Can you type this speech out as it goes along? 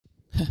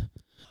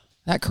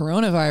That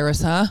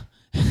coronavirus, huh?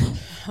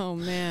 Oh,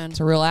 man. It's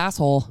a real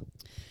asshole.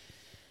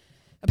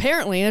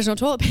 Apparently, there's no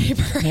toilet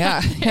paper.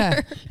 Yeah.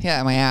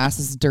 My ass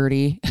is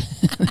dirty.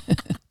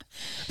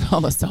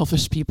 All the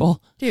selfish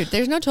people. Dude,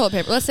 there's no toilet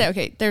paper. Let's say,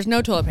 okay, there's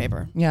no toilet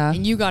paper. Yeah.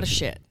 And you got a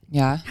shit.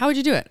 Yeah. How would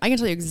you do it? I can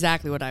tell you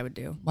exactly what I would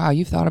do. Wow,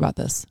 you've thought about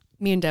this.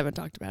 Me and Devin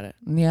talked about it.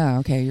 Yeah,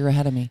 okay, you're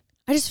ahead of me.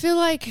 I just feel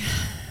like...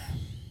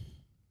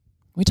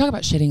 We talk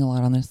about shitting a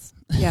lot on this.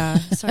 Yeah,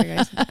 sorry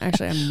guys.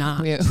 Actually, I'm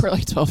not. We're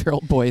like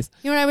 12-year-old boys.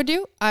 You know what I would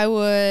do? I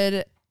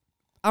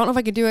don't know if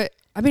I could do it.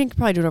 I mean, I could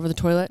probably do it over the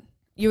toilet.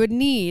 You would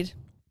need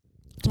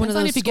one of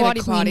those if you get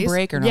a squatty clean potties.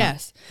 break or not.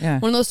 Yes. Yeah.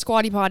 One of those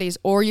squatty potties,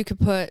 or you could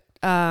put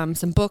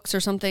some books or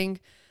something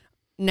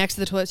next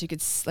to the toilet so you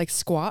could like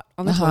squat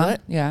on the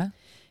toilet. Yeah.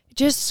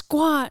 Just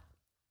squat.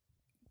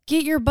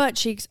 Get your butt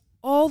cheeks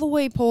all the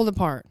way pulled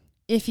apart.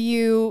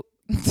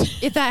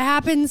 If that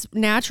happens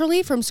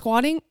naturally from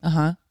squatting,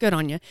 good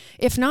on you.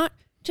 If not,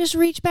 just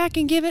reach back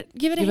and give it a hand.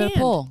 Give it a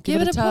pull.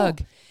 Give it a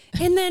tug.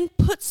 Pull. And then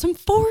put some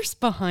force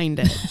behind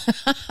it.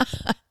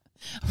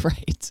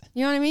 Right.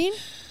 You know what I mean?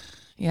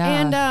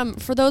 Yeah.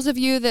 And for those of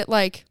you that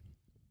like,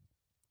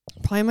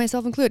 probably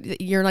myself included,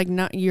 you're like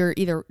you're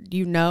either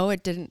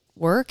it didn't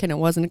work and it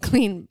wasn't a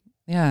clean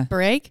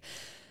break,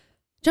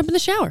 jump in the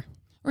shower.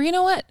 Or you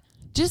know what?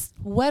 Just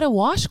wet a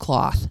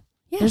washcloth.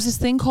 Yeah. There's this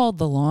thing called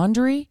the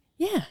laundry.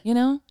 Yeah. You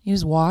know, you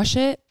just wash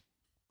it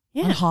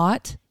on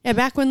hot. Yeah,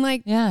 back when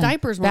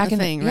diapers were the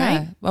thing,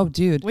 right? Oh,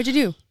 dude. What'd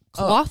you do?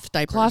 Cloth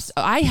diapers.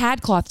 I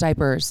had cloth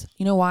diapers.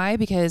 You know why?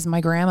 Because my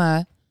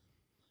grandma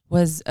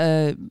was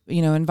a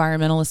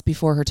environmentalist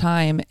before her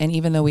time, and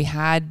even though we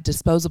had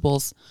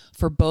disposables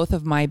for both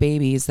of my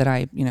babies that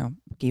I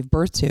gave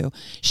birth to,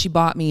 she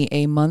bought me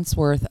a month's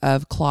worth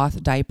of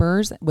cloth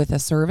diapers with a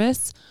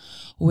service,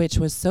 which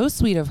was so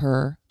sweet of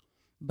her,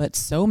 but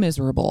so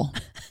miserable.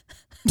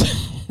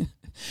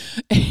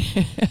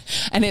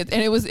 and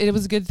it was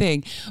a good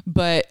thing,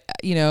 but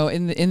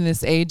in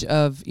this age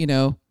of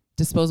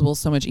disposable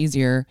so much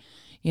easier,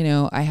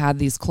 I had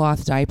these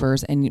cloth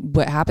diapers, and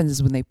what happens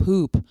is when they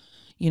poop,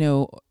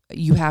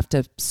 you have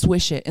to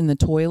swish it in the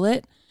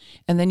toilet,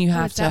 and then you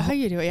have to. How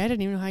you do it? I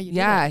didn't even know how you do it.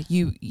 Yeah,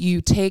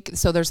 you take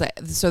so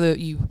that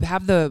you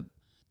have the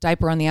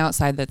diaper on the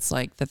outside that's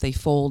like that they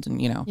fold and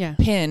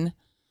pin,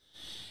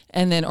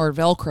 and then or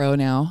Velcro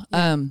now.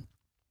 Yeah.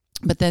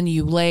 But then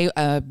you lay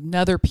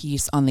another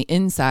piece on the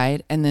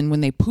inside, and then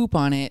when they poop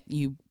on it,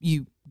 you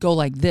go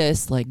like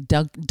this, like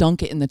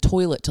dunk it in the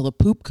toilet till the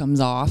poop comes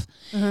off,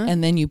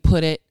 and then you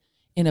put it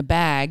in a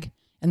bag,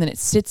 and then it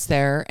sits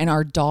there. And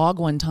our dog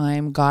one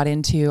time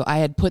I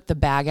had put the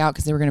bag out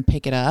because they were going to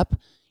pick it up,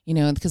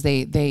 because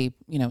they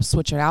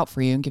switch it out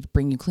for you and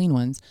bring you clean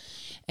ones.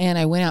 And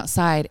I went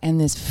outside, and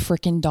this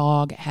freaking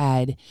dog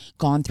had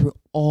gone through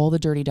all the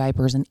dirty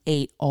diapers and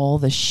ate all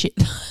the shit,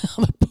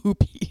 all the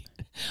poopy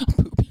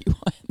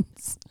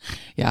ones.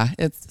 Yeah,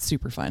 it's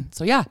super fun.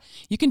 So yeah,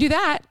 you can do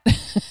that.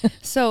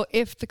 So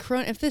if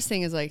this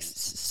thing is like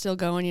still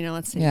going,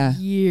 let's say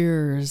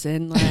years,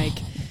 and like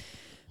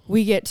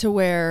we get to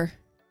where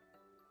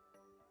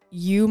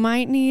you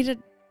might need a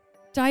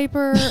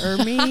diaper or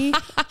me. You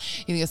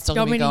think it's still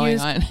going to be going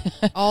on?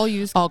 I'll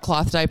use all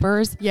cloth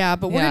diapers. Yeah,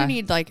 but we're going to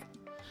need like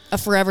a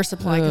forever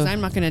supply because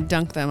I'm not going to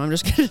dunk them. I'm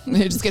just going to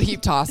You're just going to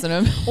keep tossing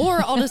them.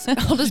 Or I'll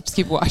just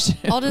keep washing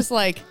them. I'll just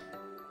like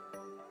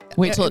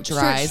wait till it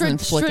dries and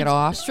flick it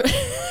off.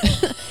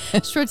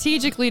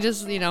 Strategically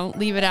just,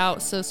 leave it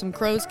out so some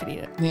crows could eat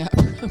it. Yeah,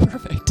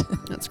 perfect.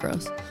 That's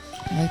gross.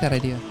 I like that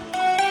idea.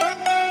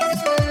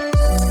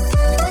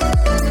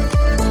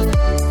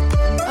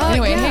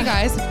 Anyway, hey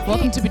guys,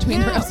 welcome to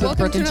Between Bros with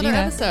Brooke and Gina.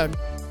 Welcome to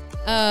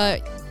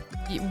another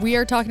episode. We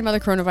are talking about the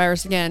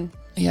coronavirus again.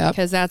 Yeah.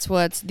 Because that's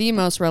what's the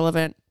most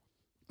relevant.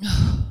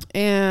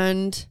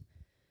 And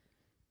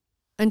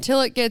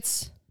until it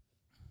gets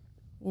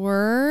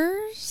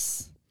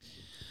worse,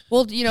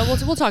 we'll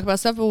talk about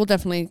stuff, but we'll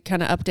definitely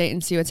kind of update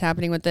and see what's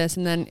happening with this.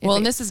 And then,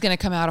 and this is going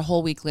to come out a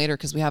whole week later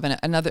because we have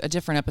a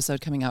different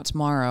episode coming out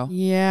tomorrow.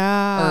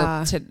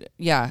 Yeah.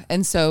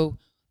 And so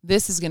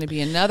this is going to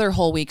be another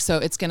whole week, so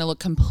it's going to look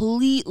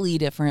completely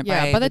different.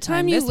 Yeah. By the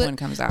time this one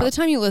comes out, by the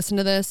time you listen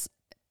to this,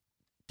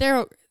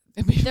 there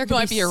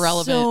might be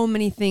irrelevant. So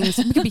many things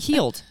we could be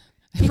healed.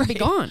 It could be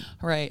gone.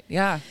 Right.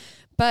 Yeah.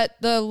 But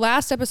the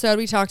last episode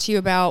we talked to you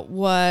about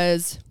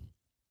was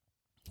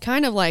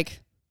kind of like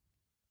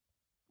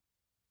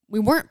we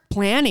weren't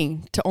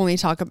planning to only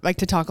talk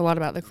a lot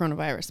about the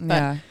coronavirus,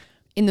 but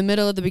in the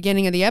middle of the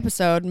beginning of the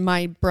episode,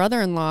 my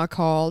brother-in-law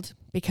called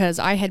because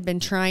I had been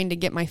trying to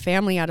get my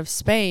family out of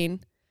Spain.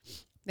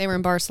 They were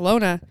in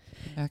Barcelona.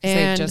 Yeah, because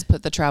they just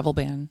put the travel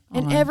ban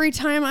on. And every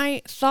time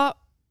I thought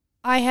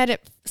I had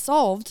it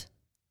solved,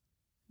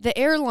 the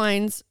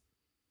airlines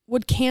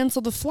would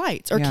cancel the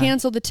flights or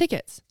cancel the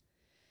tickets.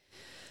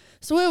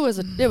 So it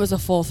was a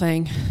full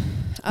thing.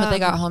 But they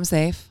got home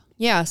safe.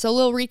 Yeah. So a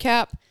little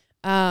recap.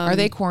 Are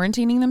they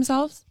quarantining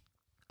themselves?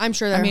 I'm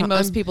sure they're.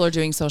 Most people are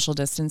doing social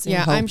distancing.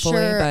 Yeah,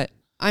 hopefully,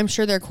 I'm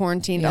sure they're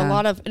quarantined. Yeah.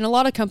 A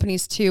lot of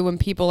companies too. When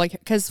people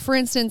because for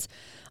instance,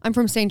 I'm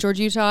from St. George,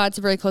 Utah. It's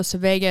very close to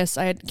Vegas.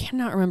 I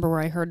cannot remember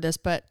where I heard this,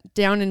 but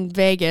down in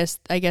Vegas,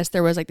 I guess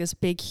there was like this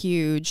big,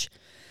 huge,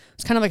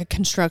 it's kind of like a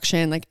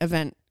construction, like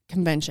event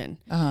convention.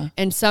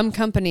 And some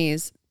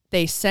companies,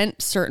 they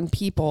sent certain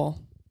people,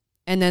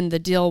 and then the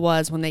deal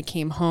was when they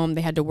came home,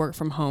 they had to work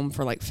from home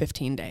for like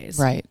 15 days.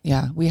 Right.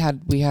 Yeah. We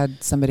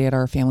had somebody at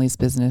our family's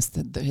business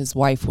that his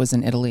wife was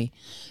in Italy.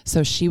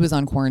 So she was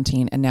on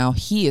quarantine, and now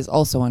he is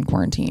also on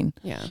quarantine.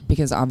 Yeah.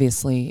 Because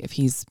obviously if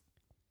he's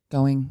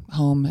going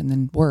home and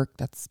then work,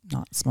 that's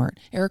not smart.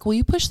 Eric, will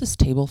you push this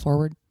table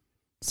forward?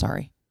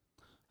 Sorry.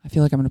 I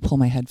feel like I'm going to pull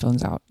my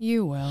headphones out.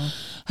 You will.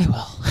 I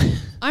will.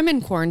 I'm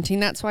in quarantine.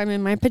 That's why I'm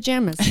in my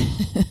pajamas.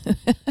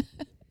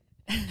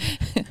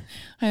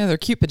 I know they're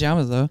cute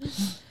pajamas though.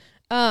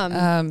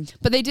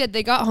 But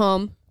they got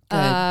home.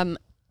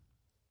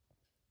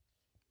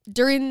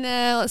 During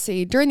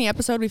the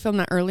episode, we filmed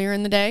that earlier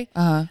in the day.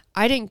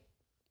 I didn't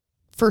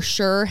for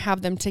sure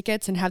have them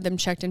tickets and have them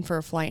checked in for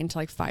a flight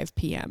until like 5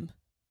 p.m.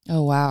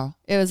 Oh, wow.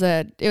 It was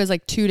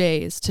like 2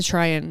 days to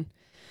try and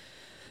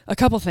a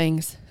couple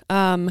things.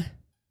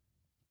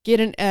 Get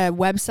a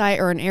website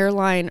or an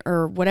airline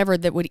or whatever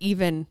that would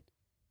even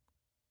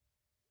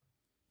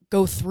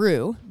go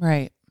through.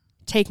 Right.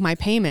 Take my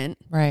payment.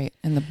 Right.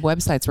 And the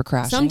websites were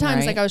crashing.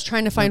 Sometimes right? like I was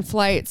trying to find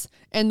flights,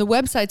 and the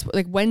websites,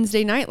 like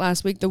Wednesday night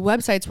last week, the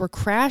websites were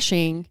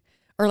crashing,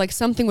 or like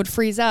something would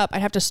freeze up.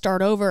 I'd have to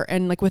start over,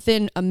 and like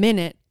within a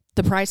minute,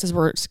 the prices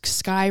were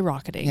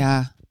skyrocketing.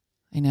 Yeah,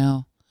 I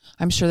know.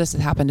 I'm sure this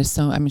has happened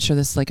to I'm sure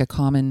this is like a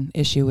common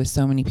issue with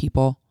so many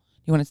people.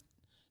 Do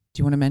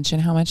you want to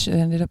mention how much it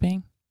ended up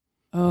being?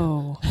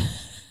 Oh,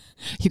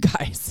 you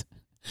guys.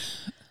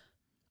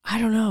 I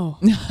don't know.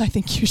 I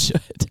think you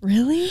should.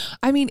 Really?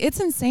 I mean, it's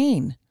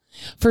insane.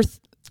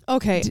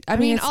 Okay. I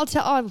mean, I'll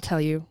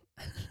tell you.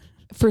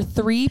 For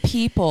 3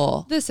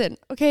 people. Listen,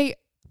 okay,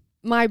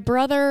 my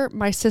brother,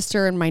 my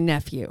sister, and my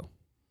nephew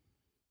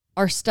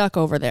are stuck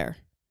over there.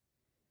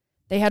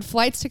 They had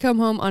flights to come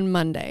home on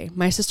Monday.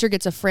 My sister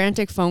gets a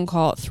frantic phone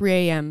call at 3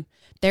 a.m.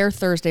 their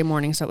Thursday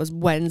morning, so it was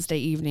Wednesday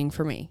evening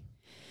for me.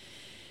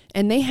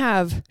 And they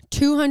have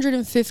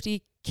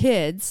 250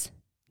 kids,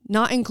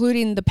 not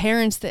including the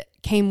parents that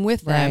came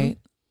with them,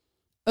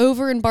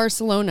 over in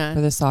Barcelona.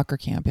 For the soccer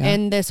camp, yeah.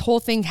 And this whole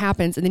thing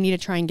happens, and they need to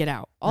try and get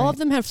out. All of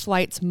them have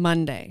flights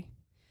Monday.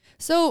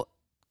 So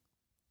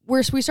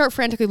we start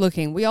frantically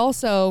looking. We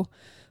also...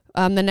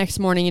 the next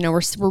morning,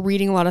 we're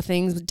reading a lot of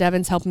things.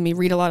 Devin's helping me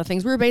read a lot of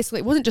things.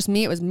 It wasn't just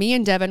me. It was me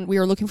and Devin. We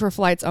were looking for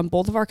flights on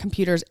both of our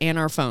computers and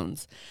our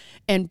phones,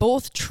 and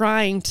both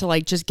trying to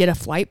like just get a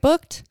flight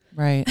booked.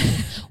 Right.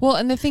 Well,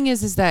 and the thing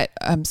is that,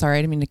 I'm sorry,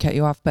 I didn't mean to cut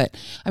you off, but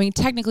I mean,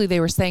 technically they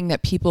were saying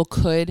that people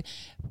could,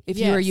 if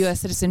you're a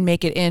U.S. citizen,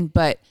 make it in.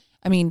 But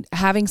I mean,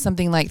 having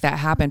something like that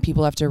happen,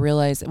 people have to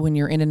realize when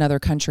you're in another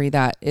country,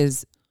 that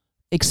is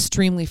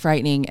extremely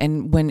frightening,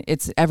 and when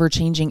it's ever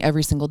changing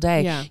every single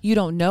day, you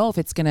don't know if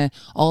it's going to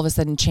all of a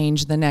sudden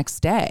change the next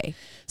day.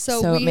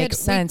 So it makes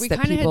sense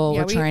that people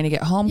were trying to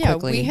get home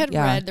quickly. We had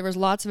read, there was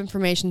lots of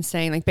information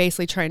saying, like,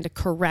 basically trying to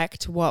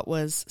correct what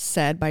was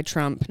said by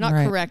Trump. Not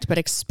correct, but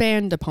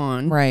expand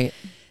upon. Right.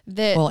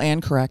 That,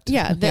 and correct.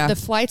 Yeah. The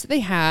flights that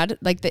they had,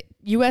 like the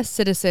U.S.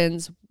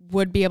 citizens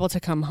would be able to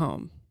come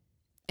home.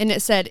 And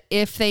it said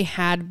if they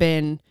had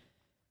been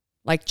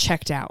like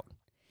checked out.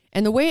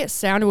 And the way it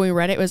sounded when we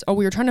read it was,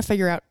 we were trying to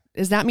figure out,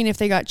 does that mean if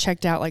they got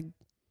checked out like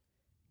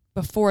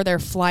before their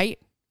flight,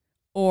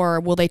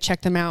 or will they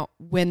check them out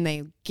when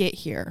they get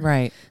here?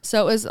 Right.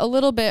 So it was a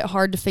little bit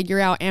hard to figure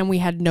out, and we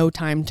had no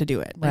time to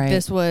do it. Like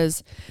this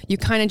was, you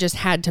kind of just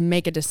had to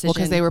make a decision. Well,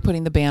 because they were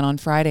putting the ban on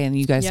Friday, and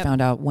you guys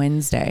found out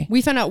Wednesday.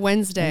 We found out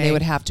Wednesday. And they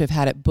would have to have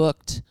had it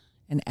booked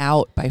and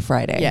out by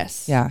Friday.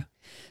 Yes. Yeah.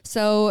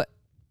 So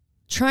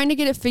trying to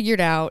get it figured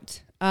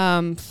out.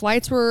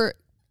 Flights were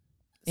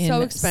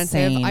so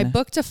expensive. I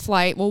booked a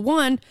flight. Well,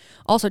 one,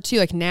 also too,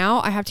 like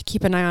now I have to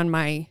keep an eye on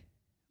my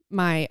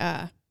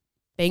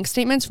bank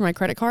statements for my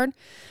credit card,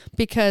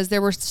 because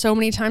there were so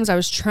many times I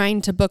was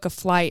trying to book a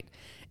flight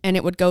and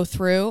it would go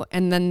through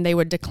and then they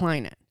would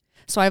decline it.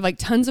 So I have like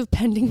tons of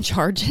pending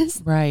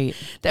charges. Right.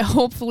 That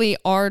hopefully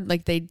are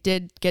like, they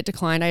did get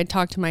declined. I had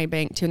talked to my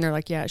bank too, and they're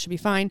like, yeah, it should be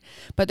fine.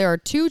 But there are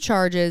 2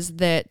 charges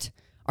that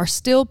are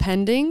still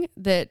pending,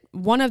 that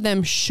one of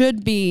them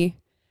should be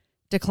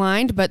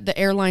declined, but the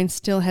airline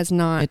still has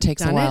not. It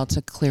takes a while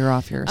to clear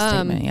off your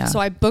statement. Yeah. So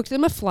I booked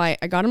them a flight.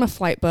 I got them a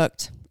flight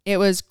booked. It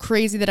was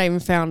crazy that I even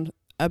found.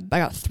 I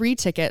got 3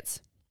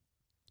 tickets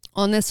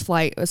on this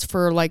flight. It was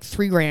for like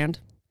 $3,000.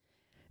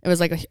 It was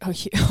like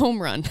a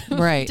home run,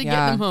 right? to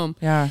get them home.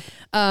 Yeah.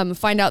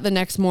 Find out the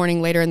next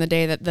morning, later in the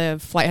day, that the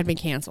flight had been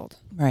canceled.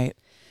 Right.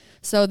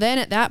 So then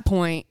at that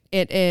point,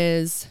 it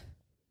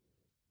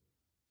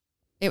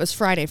was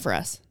Friday for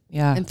us.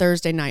 Yeah. And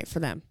Thursday night for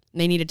them.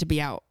 And they needed to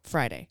be out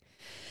Friday.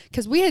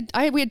 Because we had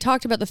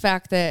talked about the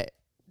fact that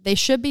they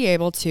should be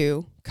able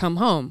to come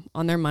home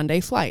on their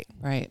Monday flight.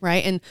 Right.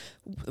 Right. And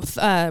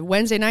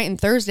Wednesday night and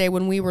Thursday,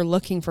 when we were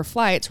looking for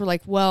flights, we're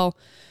like, well,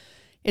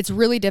 it's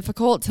really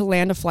difficult to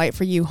land a flight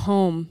for you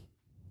home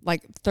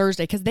like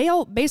Thursday, because they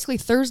all basically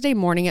Thursday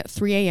morning at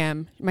 3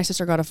 a.m. my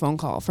sister got a phone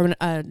call from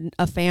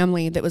a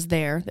family that was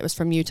there that was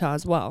from Utah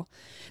as well.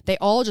 They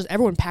all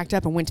everyone packed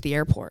up and went to the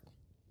airport,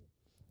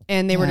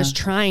 and they were just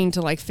trying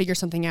to like figure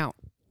something out,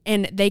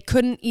 and they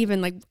couldn't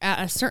even like at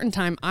a certain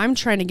time. I'm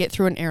trying to get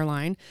through an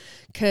airline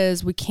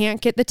because we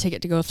can't get the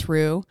ticket to go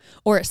through,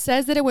 or it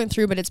says that it went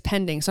through but it's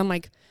pending. So I'm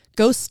like,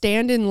 go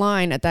stand in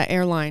line at that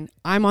airline.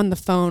 I'm on the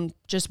phone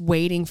just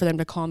waiting for them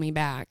to call me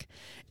back.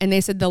 And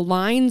they said the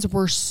lines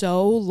were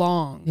so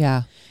long.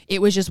 Yeah.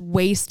 It was just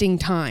wasting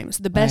time.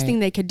 So the best thing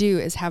they could do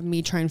is have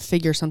me try and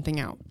figure something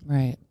out.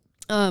 Right.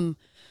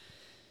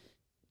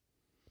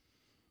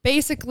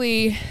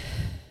 Basically,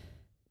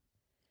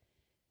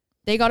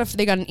 they got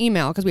an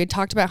email because we had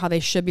talked about how they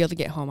should be able to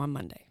get home on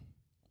Monday.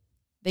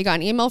 They got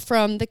an email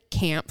from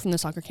the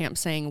soccer camp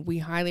saying, we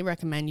highly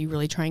recommend you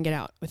really try and get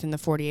out within the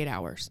 48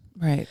 hours.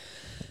 Right.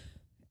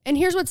 And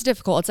here's what's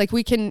difficult. It's like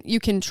you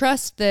can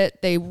trust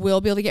that they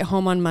will be able to get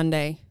home on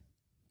Monday,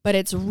 but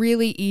it's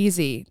really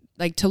easy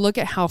like to look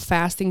at how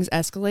fast things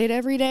escalate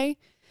every day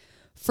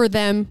for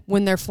them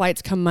when their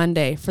flights come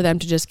Monday, for them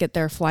to just get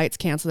their flights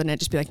canceled and it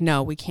just be like,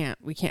 no, we can't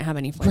have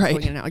any flights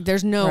going in and out. Like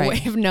there's no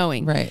way of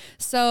knowing. Right.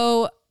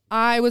 So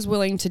I was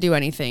willing to do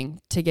anything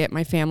to get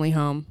my family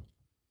home.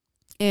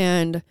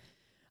 And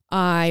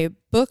I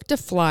booked a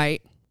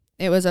flight.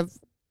 It was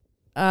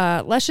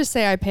let's just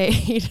say I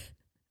paid.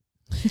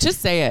 Just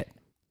say it.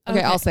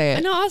 Okay, I'll say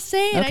it. No, I'll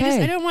say it.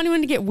 Okay. I don't want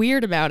anyone to get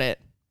weird about it.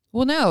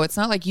 Well, no, it's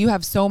not like you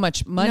have so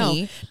much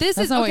money. No,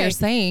 that's not what you're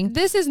saying.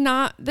 This is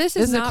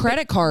a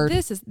credit card.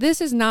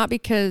 This is not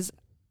because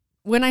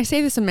when I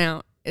say this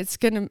amount, it's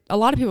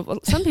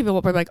some people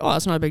will probably be like, oh,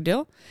 that's not a big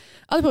deal.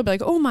 Other people will be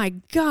like, oh my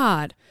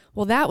God.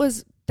 Well, that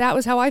was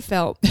how I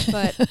felt.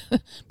 But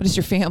but it's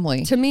your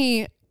family. To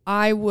me,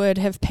 I would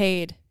have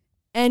paid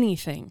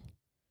anything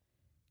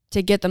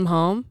to get them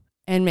home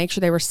and make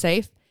sure they were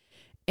safe.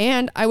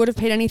 And I would have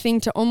paid anything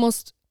to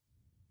almost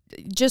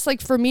just like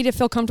for me to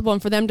feel comfortable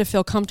and for them to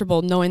feel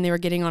comfortable knowing they were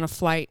getting on a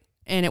flight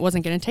and it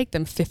wasn't going to take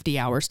them 50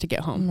 hours to get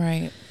home.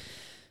 Right.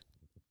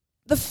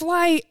 The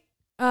flight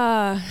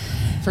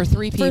for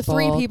three people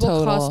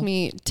total cost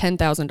me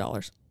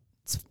 $10,000.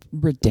 It's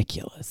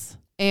ridiculous.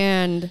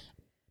 And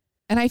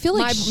I feel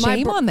like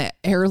shame on the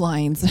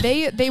airlines.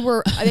 They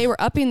were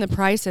upping the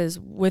prices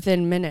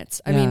within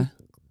minutes. I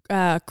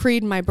mean,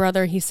 Creed, my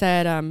brother, he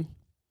said,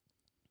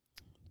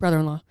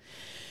 brother-in-law,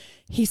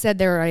 he said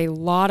there are a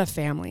lot of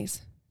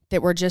families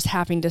that were just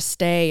having to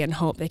stay and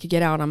hope they could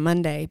get out on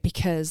Monday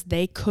because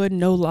they could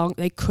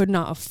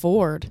not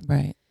afford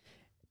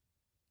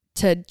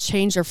to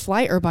change their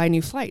flight or buy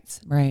new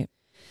flights. Right.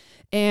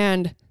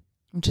 And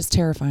which is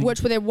terrifying.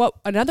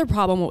 Another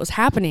problem, what was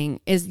happening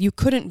is you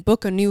couldn't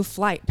book a new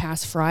flight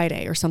past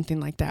Friday or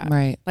something like that.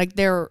 Right. Like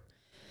it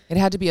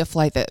had to be a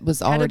flight that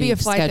was already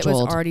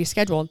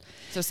scheduled.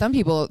 So some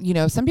people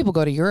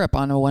go to Europe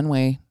on a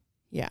one-way.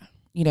 Yeah.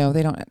 They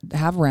don't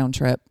have a round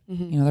trip.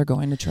 Mm-hmm. They're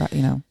going to try,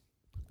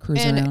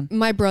 cruise around.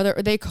 My brother,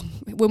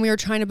 when we were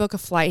trying to book a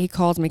flight, he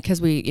called me because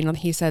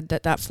he said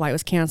that flight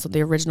was canceled,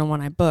 the original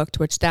one I booked,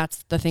 which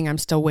that's the thing I'm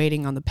still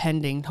waiting on the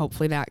pending.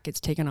 Hopefully that gets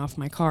taken off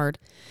my card.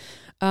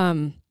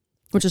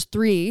 Which is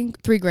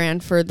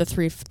 $3,000 for the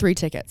three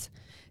tickets.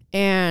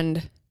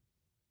 And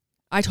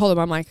I told him,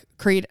 I'm like,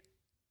 Creed,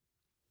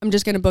 I'm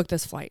just going to book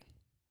this flight.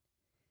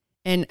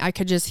 And I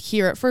could just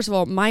hear it. First of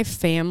all, my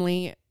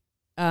family,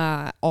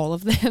 all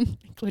of them,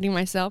 including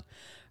myself,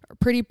 are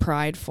pretty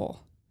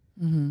prideful.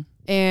 Mm-hmm.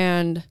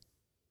 And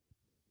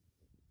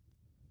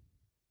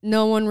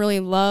no one really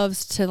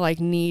loves to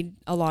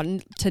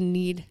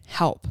need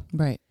help.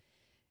 Right.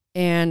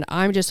 And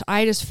I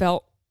just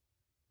felt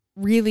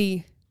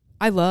really,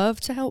 I love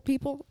to help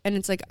people. And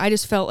it's like, I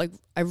just felt like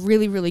I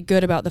really, really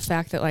good about the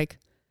fact that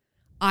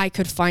I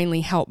could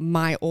finally help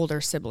my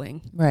older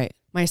sibling. Right.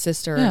 My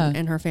sister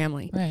and her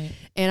family. Right.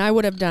 And I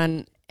would have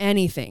done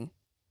anything,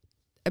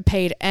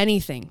 paid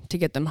anything to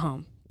get them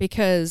home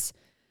because.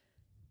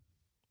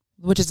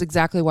 Which is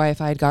exactly why if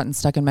I had gotten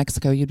stuck in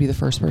Mexico, you'd be the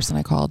first person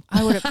I called.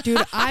 I would have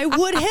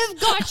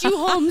got you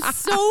home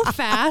so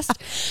fast.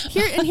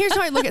 Here's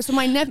how I look at it. So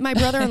my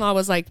brother-in-law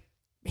was like,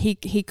 he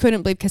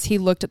couldn't believe because he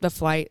looked at the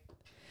flight.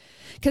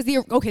 Because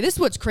this is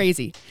what's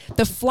crazy.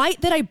 The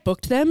flight that I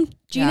booked them,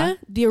 Gina,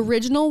 the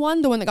original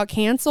one, the one that got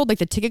canceled, like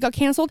the ticket got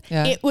canceled,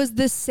 it was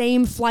the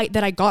same flight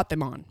that I got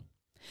them on.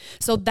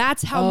 So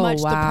that's how much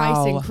the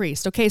price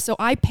increased. Okay, so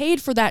I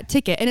paid for that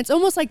ticket, and it's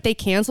almost like they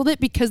canceled it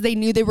because they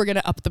knew they were going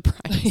to up the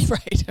price.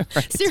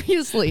 Right.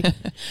 Seriously.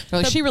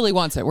 She really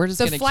wants it. We're just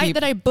going to keep... The flight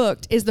that I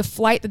booked is the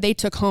flight that they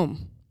took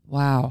home.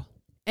 Wow.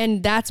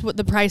 And that's what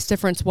the price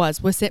difference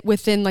was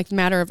within a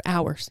matter of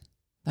hours.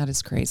 That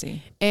is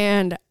crazy.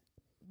 And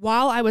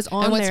while I was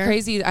on there... And what's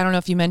crazy, I don't know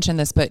if you mentioned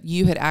this, but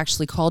you had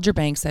actually called your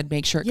bank, said,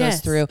 make sure it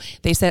goes through.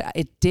 They said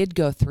it did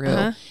go through.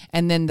 Uh-huh.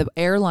 And then the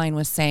airline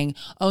was saying,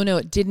 oh, no,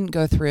 it didn't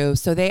go through.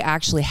 So they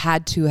actually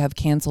had to have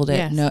canceled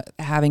it,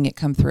 having it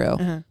come through.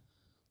 Uh-huh.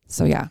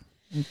 So, yeah.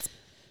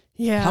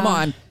 Come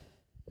on.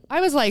 I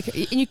was like,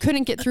 and you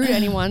couldn't get through to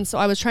anyone. So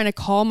I was trying to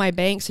call my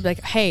banks to be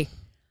like, hey,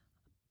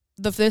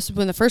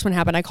 when the first one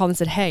happened, I called and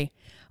said, hey,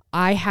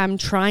 I am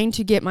trying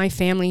to get my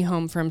family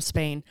home from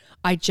Spain.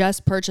 I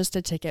just purchased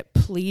a ticket.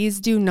 Please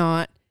do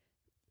not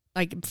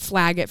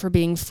flag it for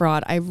being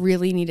fraud. I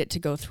really need it to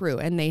go through.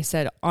 And they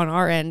said, on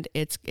our end,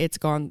 it's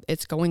going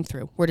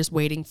through. We're just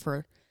waiting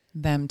for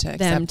them to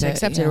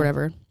accept it or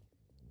whatever.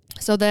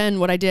 So then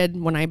what I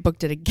did when I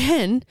booked it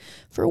again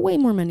for way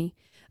more money,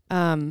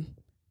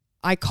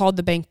 I called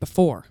the bank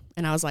before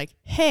and I was like,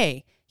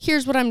 hey,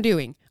 here's what I'm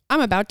doing.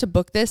 I'm about to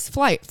book this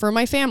flight for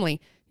my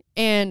family.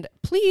 And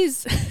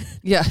please,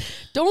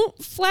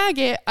 don't flag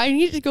it. I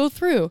need it to go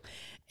through.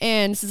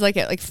 And this is at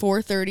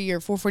 4:30 or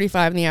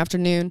 4:45 in the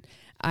afternoon.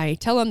 I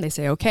tell them, they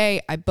say,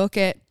 okay, I book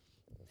it.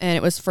 And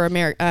it was for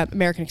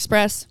American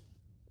Express.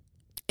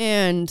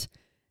 And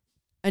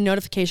a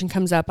notification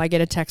comes up. I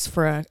get a text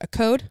for a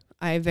code.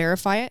 I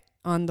verify it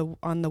on the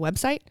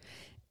website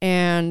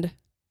and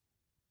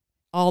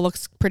all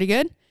looks pretty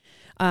good.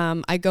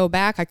 I go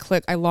back,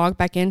 I log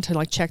back in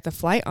to check the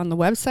flight on the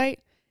website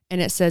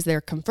and it says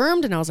they're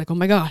confirmed. And I was like, oh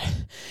my God.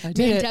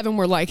 Me and Devin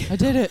were like, I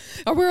did it.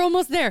 Or we're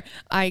almost there.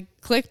 I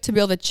clicked to be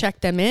able to check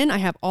them in. I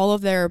have all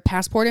of their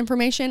passport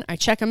information. I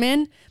check them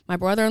in. My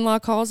brother-in-law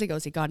calls. He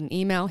goes, he got an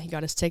email. He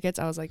got his tickets.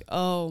 I was like,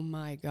 oh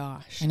my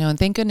gosh. I know. And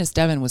thank goodness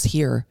Devin was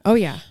here. Oh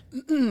yeah.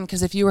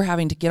 Because if you were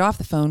having to get off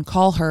the phone,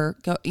 call her,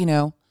 go,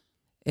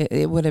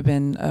 it would have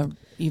been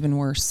even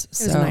worse. It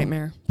was a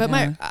nightmare.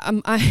 But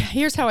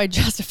here's how I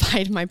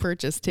justified my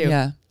purchase too.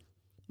 Yeah.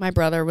 My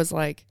brother was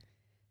like,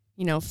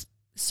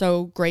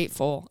 so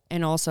grateful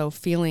and also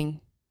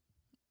feeling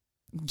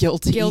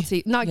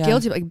guilty, not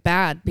guilty, but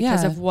bad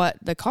because of what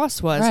the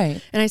cost was.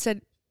 Right. And I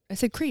said,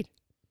 Creed,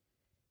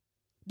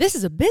 this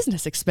is a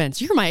business expense.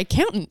 You're my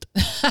accountant.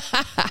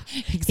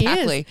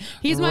 Exactly.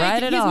 He's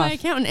my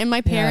accountant. And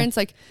my parents,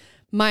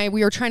 we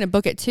were trying to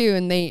book it too.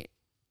 And they,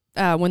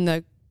 when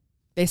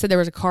they said there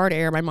was a card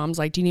error, my mom's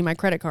like, do you need my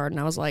credit card? And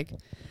I was like,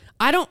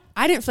 I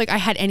didn't feel like I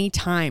had any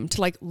time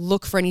to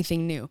look for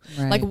anything new.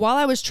 Right. While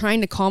I was trying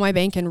to call my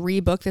bank and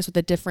rebook this with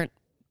a different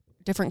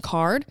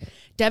card,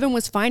 Devin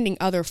was finding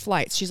other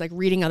flights. She's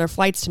reading other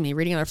flights to me.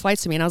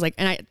 And I was like,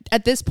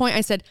 at this point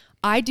I said,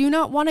 I do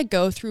not want to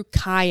go through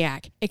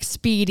Kayak,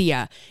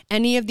 Expedia,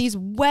 any of these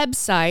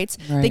websites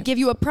that give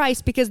you a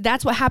price because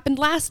that's what happened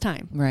last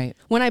time. Right.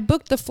 When I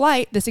booked the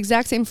flight, this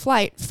exact same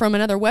flight from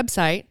another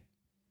website,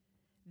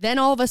 then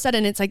all of a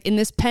sudden it's in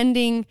this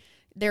pending,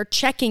 they're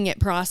checking it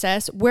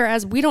process,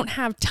 whereas we don't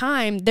have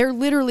time. They're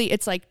literally,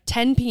 it's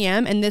 10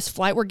 p.m. and this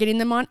flight we're getting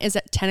them on is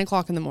at 10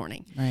 o'clock in the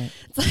morning. Right.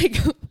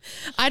 It's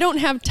I don't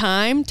have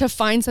time to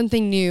find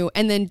something new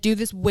and then do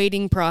this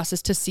waiting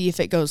process to see if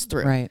it goes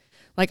through. Right.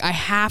 I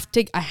have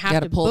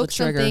to book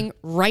something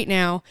right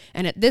now.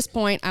 And at this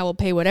point I will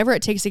pay whatever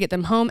it takes to get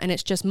them home and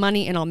it's just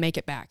money and I'll make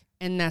it back.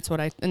 And that's how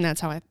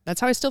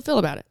I still feel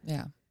about it.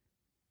 Yeah.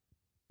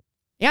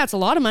 Yeah. It's a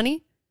lot of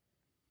money.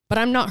 But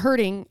I'm not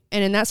hurting.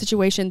 And in that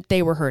situation,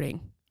 they were hurting.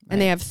 Right.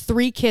 And they have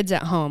 3 kids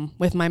at home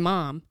with my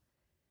mom.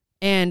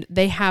 And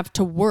they have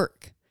to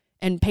work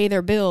and pay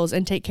their bills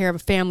and take care of a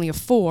family of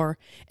 4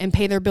 and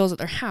pay their bills at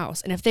their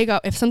house. And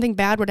if something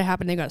bad would have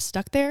happened, they got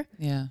stuck there.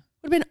 Yeah.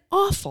 It would have been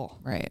awful.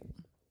 Right.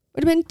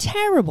 Would have been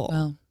terrible.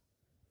 Well,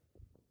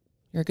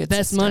 you're a good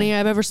Best sister. money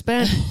I've ever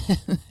spent.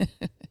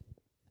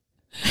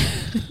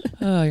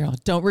 Oh,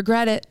 don't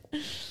regret it.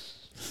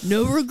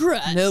 No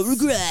regrets. No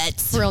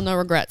regrets. For real, no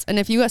regrets. And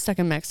if you got stuck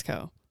in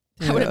Mexico,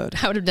 I would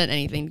have done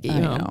anything to get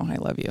you home. I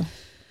love you.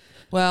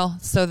 Well,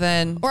 so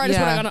then... Or I would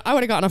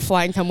have gotten a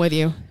flight and come with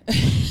you.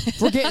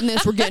 We're getting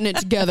this. We're getting it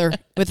together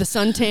with a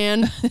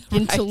suntan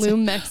in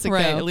Tulum, Mexico.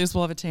 Right. At least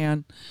we'll have a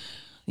tan.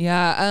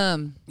 Yeah.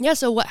 Yeah.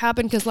 So what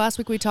happened? Because last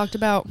week we talked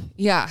about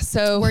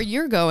where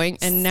you're going,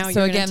 and now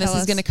you're again, this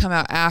is going to come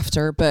out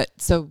after. But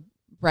so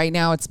right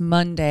now it's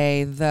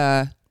Monday.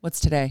 What's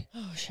today?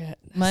 Oh shit.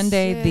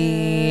 Monday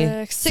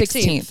the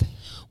 16th.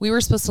 We were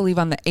supposed to leave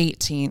on the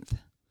 18th,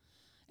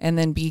 and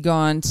then be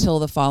gone till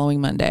the following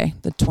Monday,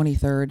 the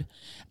 23rd.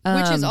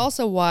 Which is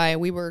also why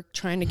we were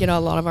trying to get a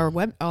lot of our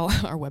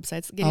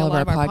websites, getting a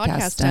lot of our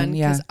podcasts done.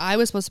 Because I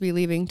was supposed to be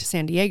leaving to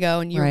San Diego,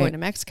 and you were going to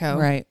Mexico.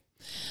 Right.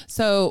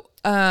 So,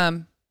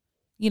 as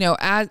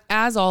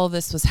all of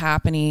this was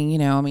happening,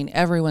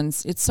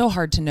 it's so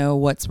hard to know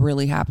what's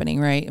really happening,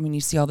 right? I mean,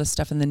 you see all this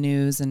stuff in the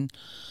news and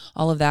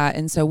all of that.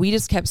 And so we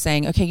just kept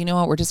saying, okay, you know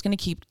what? We're just going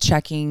to keep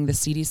checking the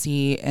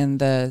CDC and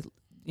the,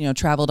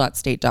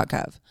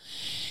 travel.state.gov.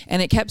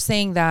 And it kept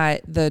saying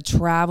that the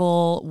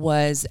travel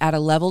was at a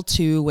level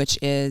 2, which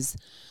is,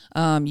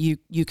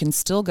 you can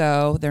still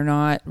go. They're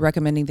not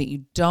recommending that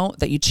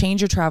you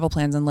change your travel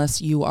plans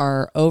unless you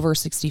are over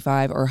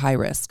 65 or high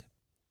risk.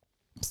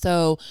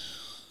 So,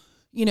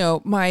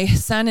 my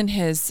son and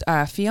his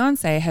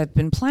fiance have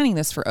been planning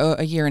this for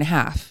a year and a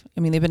half. I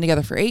mean, they've been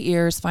together for 8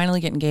 years,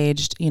 finally get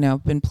engaged,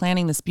 been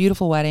planning this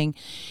beautiful wedding.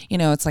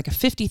 It's like a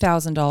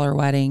 $50,000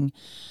 wedding.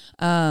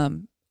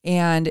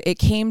 And it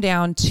came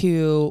down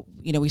to,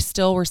 we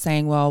still were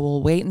saying, well,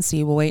 we'll wait and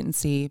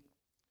see.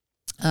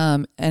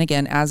 And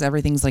again, as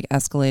everything's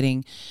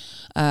escalating,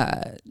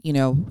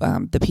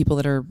 the people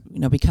that are,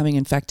 becoming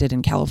infected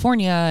in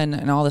California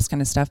and all this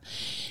kind of stuff.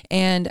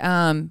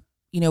 And,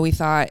 we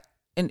thought,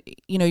 and,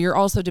 you're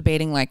also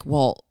debating like,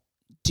 well,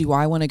 do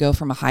I want to go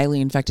from a highly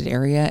infected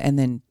area and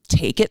then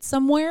take it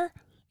somewhere?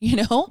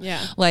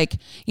 Yeah. Like,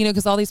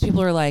 because all these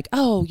people are like,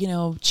 oh,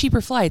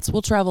 cheaper flights,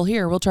 we'll travel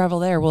here, we'll travel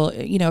there. Well,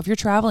 if you're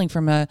traveling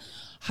from a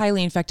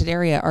highly infected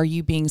area, are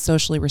you being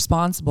socially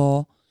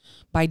responsible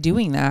by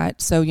doing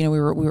that? So, we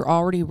were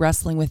already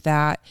wrestling with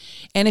that.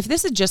 And if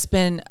this had just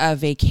been a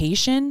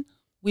vacation,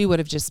 we would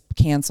have just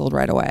canceled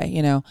right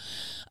away,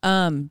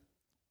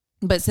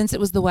 But since it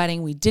was the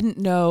wedding, we didn't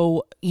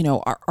know,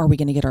 are we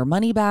going to get our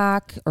money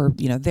back or,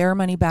 their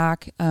money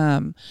back?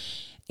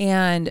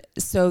 And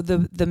so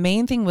the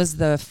main thing was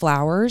the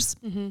flowers.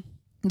 Mm-hmm.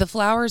 The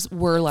flowers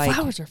were like,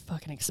 flowers are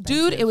fucking expensive,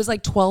 dude. It was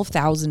like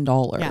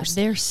 $12,000. Yeah,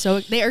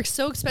 they are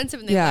so expensive,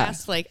 and they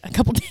last like a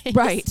couple days.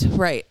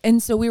 Right.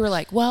 And so we were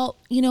like, well,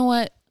 you know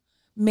what?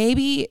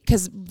 Maybe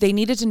because they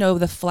needed to know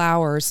the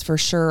flowers for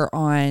sure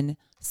on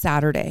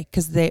Saturday,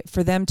 because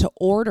for them to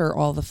order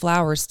all the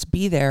flowers to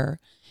be there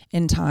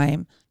in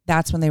time,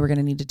 that's when they were going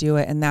to need to do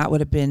it, and that would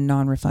have been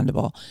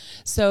non-refundable.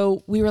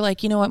 So we were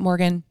like, you know what,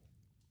 Morgan,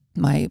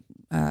 my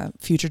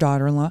future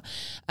daughter-in-law,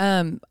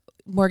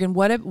 Morgan,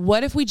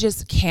 what if we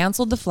just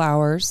canceled the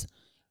flowers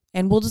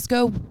and we'll just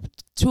go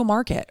to a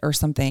market or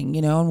something,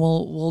 and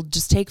we'll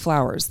just take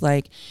flowers,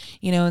 like,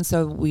 and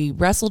so we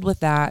wrestled with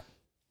that.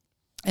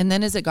 And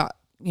then as it got,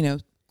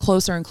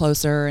 closer and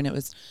closer, and it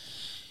was,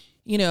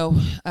 they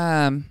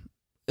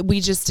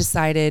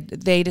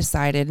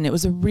decided, and it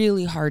was a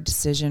really hard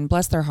decision.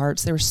 Bless their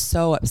hearts. They were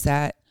so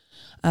upset.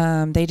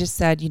 They just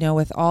said,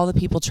 with all the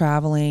people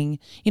traveling,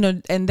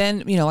 and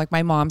then, like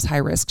my mom's high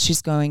risk,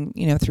 she's going,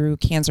 through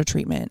cancer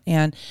treatment,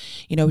 and,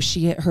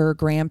 her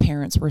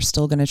grandparents were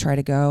still going to try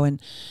to go.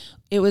 And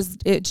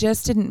it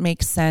just didn't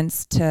make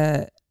sense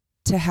to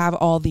have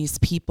all these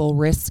people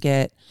risk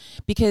it,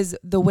 because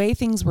the way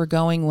things were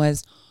going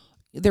was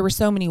there were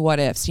so many what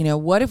ifs.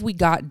 What if we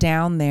got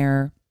down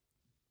there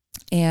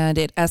and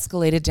it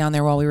escalated down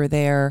there while we were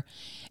there,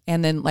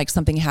 and then like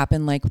something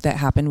happened like that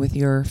happened with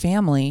your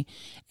family,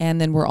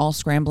 and then we're all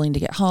scrambling to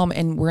get home,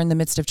 and we're in the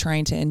midst of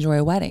trying to enjoy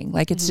a wedding.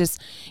 Like, it's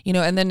just,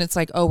 and then it's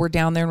like, oh, we're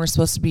down there and we're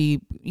supposed to be,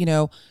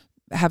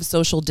 have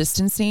social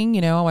distancing.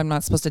 I'm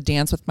not supposed to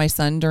dance with my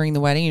son during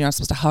the wedding. You're not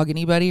supposed to hug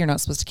anybody. You're not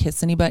supposed to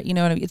kiss anybody. You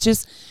know what I mean? It's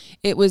just,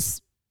 it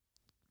was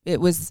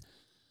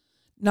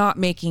not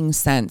making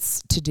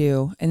sense to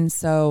do. And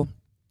so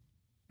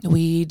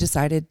we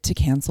decided to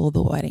cancel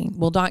the wedding.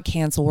 Well, not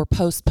cancel, we're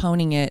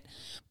postponing it,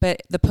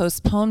 but the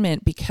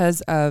postponement,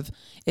 because of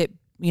it,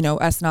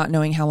 us not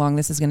knowing how long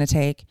this is going to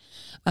take,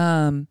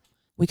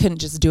 we couldn't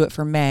just do it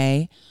for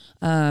May.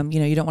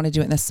 You don't want to do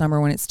it in the summer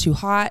when it's too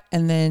hot,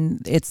 and then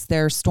it's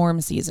their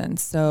storm season.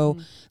 So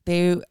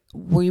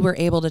we were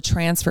able to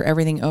transfer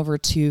everything over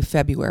to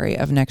February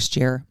of next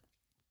year,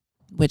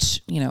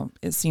 which,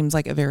 it seems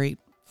like a very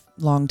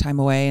long time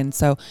away. And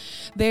so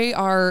they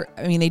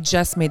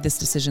just made this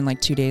decision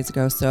like 2 days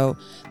ago. So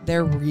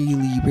they're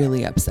really,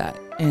 really upset.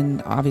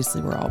 And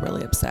obviously we're all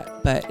really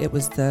upset, but it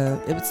was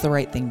the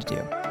right thing to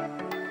do.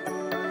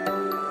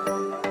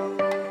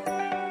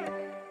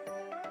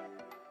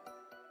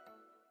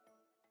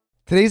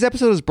 Today's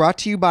episode is brought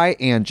to you by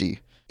Angie.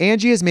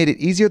 Angie has made it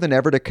easier than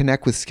ever to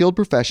connect with skilled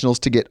professionals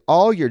to get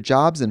all your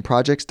jobs and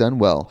projects done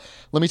well.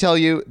 Let me tell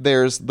you,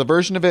 there's the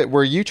version of it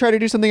where you try to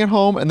do something at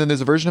home, and then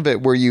there's a version of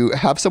it where you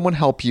have someone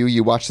help you,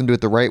 you watch them do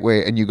it the right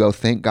way, and you go,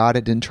 thank God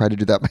I didn't try to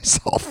do that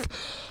myself.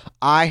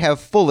 I have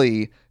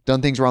fully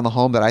done things around the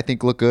home that I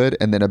think look good,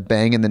 and then a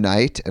bang in the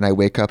night, and I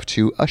wake up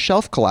to a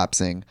shelf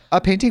collapsing,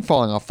 a painting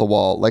falling off the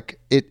wall.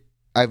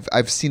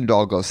 I've seen it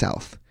all go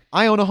south.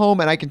 I own a home,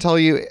 and I can tell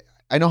you,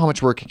 I know how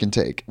much work it can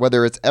take.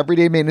 Whether it's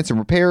everyday maintenance and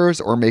repairs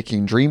or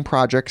making dream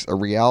projects a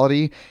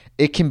reality,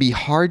 it can be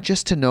hard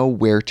just to know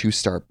where to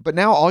start. But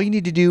now all you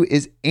need to do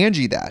is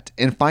Angie that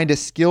and find a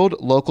skilled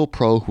local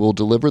pro who will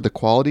deliver the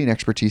quality and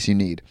expertise you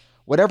need.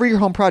 Whatever your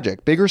home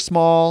project, big or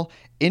small,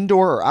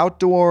 indoor or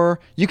outdoor,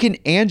 you can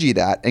Angie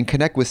that and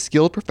connect with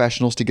skilled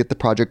professionals to get the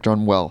project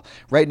done well.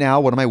 Right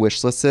now, one of my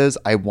wish lists is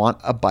I want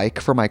a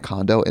bike for my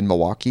condo in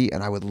Milwaukee,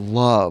 and I would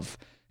love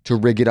to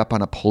rig it up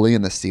on a pulley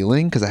in the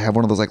ceiling because I have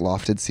one of those like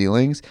lofted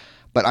ceilings,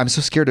 but I'm so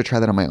scared to try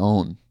that on my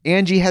own.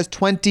 Angie has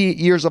 20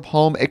 years of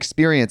home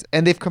experience,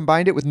 and they've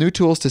combined it with new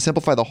tools to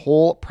simplify the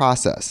whole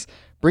process.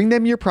 Bring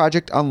them your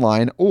project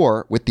online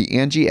or with the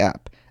Angie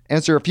app.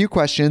 Answer a few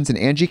questions and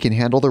Angie can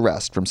handle the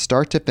rest from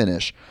start to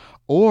finish,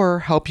 or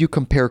help you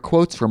compare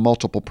quotes from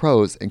multiple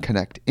pros and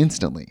connect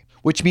instantly,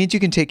 which means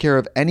you can take care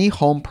of any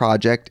home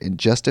project in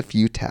just a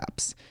few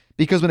taps.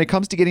 Because when it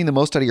comes to getting the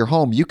most out of your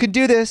home, you can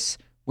do this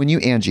when you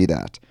Angie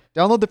that.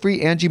 Download the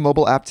free Angie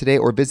mobile app today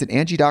or visit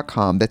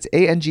Angie.com. That's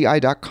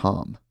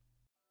ANGI.com.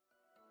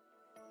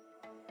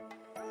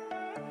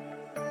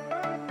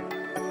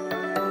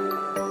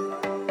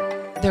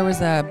 There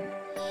was a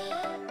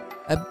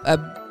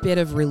bit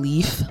of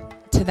relief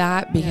to to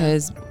that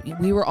because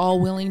we were all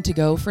willing to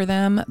go for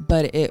them,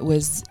 but it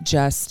was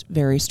just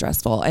very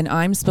stressful. And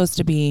I'm supposed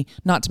to be,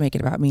 not to make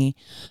it about me,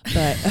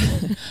 but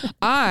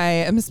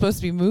I am supposed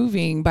to be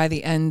moving by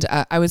the end.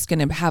 I was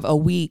going to have a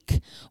week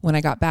when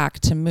I got back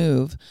to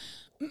move.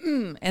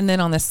 And then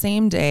on the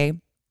same day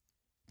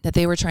that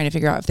they were trying to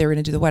figure out if they were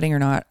going to do the wedding or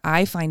not,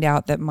 I find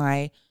out that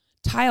my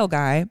tile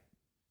guy,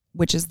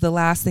 which is the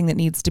last thing that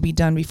needs to be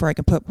done before I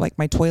can put like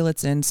my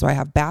toilets in so I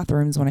have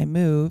bathrooms when I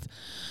move,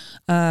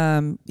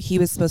 he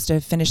was supposed to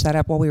finish that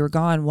up while we were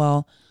gone.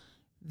 Well,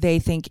 they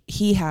think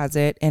he has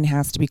it and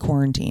has to be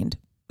quarantined.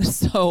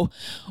 So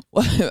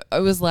I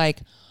was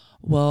like,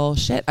 well,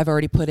 shit, I've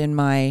already put in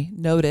my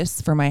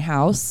notice for my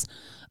house.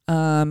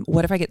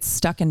 What if I get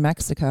stuck in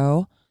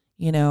Mexico,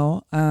 or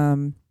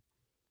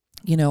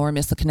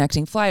miss the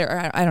connecting flight,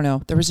 or I don't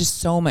know. There was just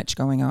so much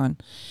going on.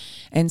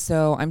 And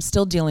so I'm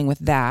still dealing with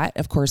that.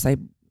 Of course, I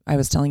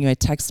was telling you, I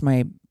text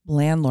my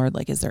landlord,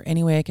 like, is there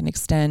any way I can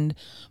extend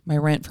my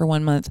rent for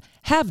 1 month?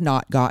 Have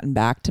not gotten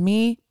back to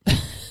me.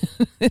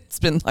 It's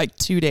been like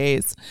 2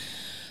 days.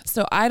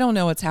 So I don't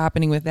know what's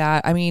happening with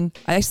that. I mean,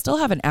 I still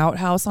have an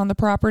outhouse on the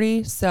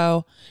property.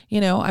 So,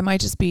 I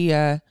might just be,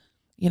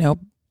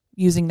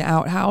 using the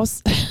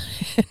outhouse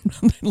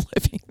and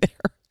living there.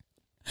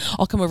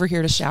 I'll come over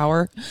here to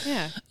shower.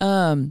 Yeah.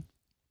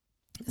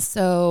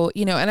 So,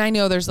 and I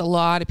know there's a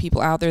lot of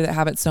people out there that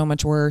have it so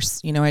much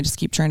worse. I just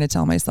keep trying to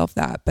tell myself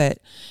that, but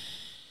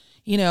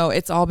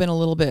it's all been a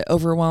little bit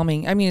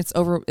overwhelming. I mean,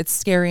 it's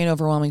scary and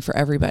overwhelming for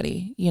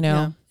everybody,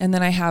 Yeah. And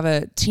then I have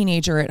a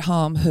teenager at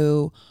home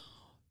who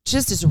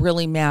just is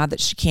really mad that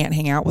she can't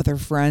hang out with her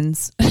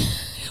friends,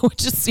 which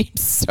just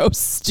seems so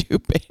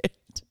stupid,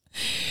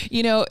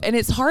 and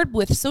it's hard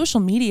with social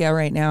media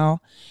right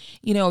now.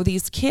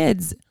 These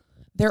kids,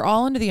 they're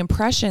all under the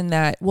impression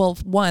that, well,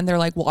 one, they're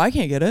like, well, I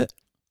can't get it.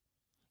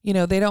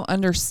 They don't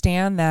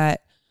understand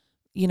that,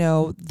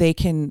 they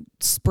can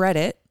spread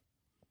it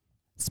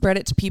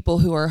to people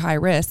who are high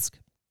risk.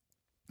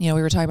 We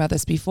were talking about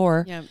this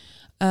before. Yeah.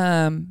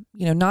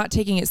 Not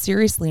taking it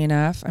seriously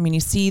enough. I mean, you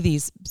see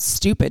these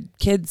stupid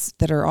kids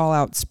that are all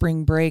out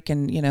spring break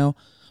and,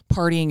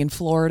 partying in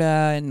Florida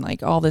and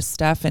like all this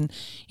stuff. And,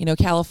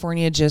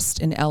 California, just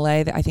in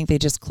LA, I think they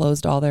just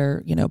closed all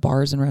their,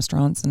 bars and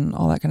restaurants and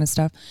all that kind of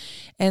stuff.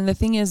 And the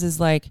thing is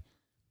like,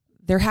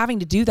 they're having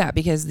to do that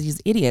because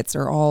these idiots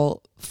are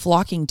all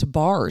flocking to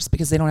bars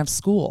because they don't have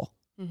school.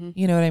 Mm-hmm.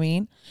 You know what I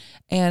mean?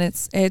 And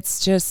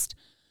it's just,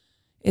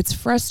 it's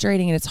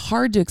frustrating and it's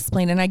hard to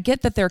explain. And I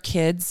get that they're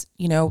kids,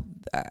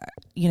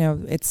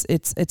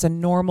 it's a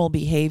normal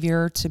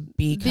behavior to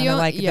be kind of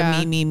like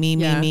the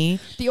me.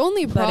 The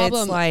only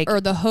problem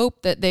or the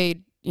hope that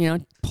they,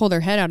 pull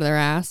their head out of their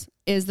ass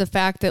is the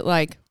fact that,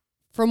 like,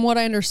 from what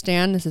I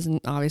understand, this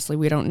isn't, obviously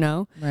we don't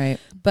know. Right.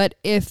 But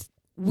if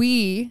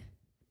we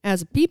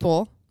as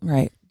people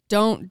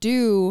don't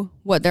do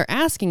what they're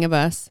asking of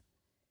us,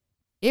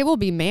 it will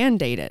be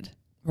mandated.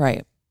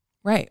 Right.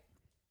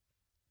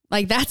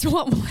 Like, that's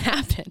what will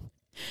happen.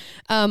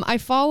 I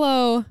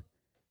follow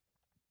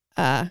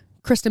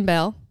Kristen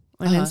Bell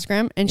on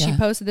Instagram, and she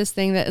posted this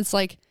thing that it's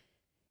like,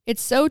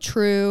 it's so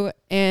true.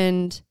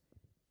 And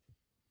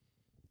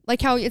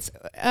like how it's,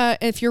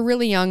 if you're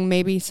really young,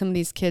 maybe some of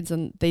these kids,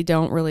 and they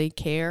don't really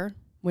care,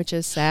 which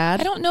is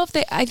sad. I don't know if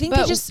I think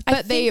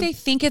they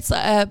think it's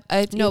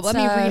no, let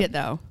me read it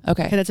though.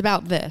 Okay. Because it's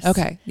about this.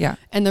 Okay. Yeah.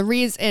 And the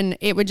reason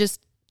it would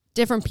just,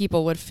 different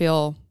people would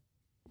feel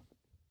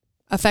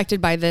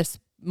affected by this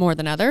more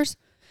than others.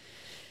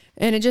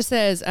 And it just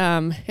says,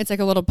 it's like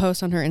a little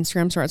post on her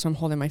Instagram story, so I'm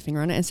holding my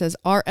finger on it. It says,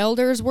 our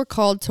elders were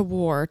called to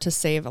war to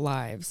save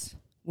lives.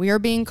 We are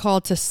being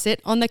called to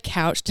sit on the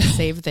couch to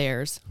save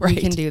theirs. We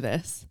can do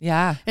this.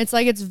 Yeah. It's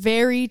like, it's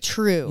very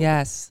true.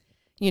 Yes.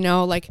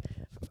 Like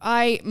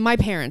my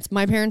parents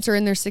are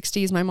in their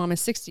 60s. My mom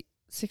is 60,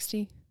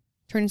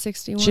 turning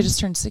 61. She just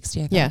turned 60,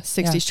 I think. Yeah,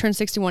 60. She turned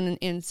 61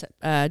 in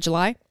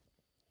July.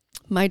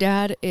 My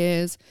dad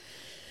is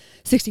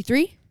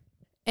 63.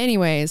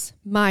 Anyways,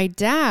 my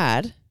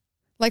dad,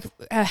 like,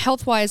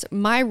 health-wise,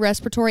 my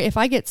respiratory, if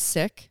I get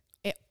sick,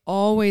 it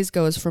always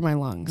goes for my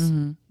lungs.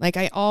 Mm-hmm. Like,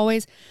 I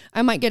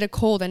might get a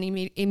cold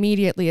and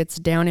immediately it's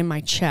down in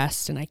my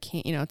chest and I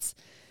can't,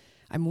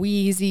 I'm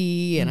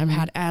wheezy and I've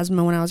had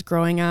asthma when I was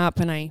growing up,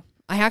 and I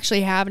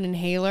actually have an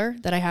inhaler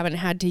that I haven't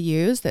had to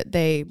use that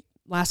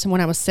last time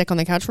when I was sick on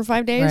the couch for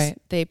 5 days,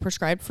 they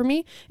prescribed for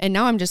me, and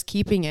now I'm just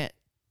keeping it,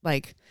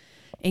 like,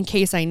 in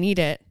case I need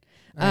it.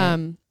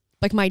 Right.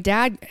 Like, my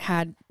dad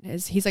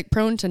he's like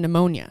prone to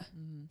pneumonia.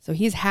 Mm-hmm. So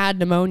he's had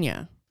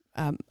pneumonia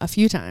a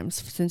few times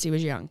since he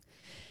was young.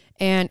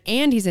 And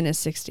he's in his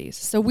 60s.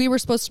 So we were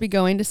supposed to be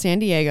going to San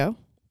Diego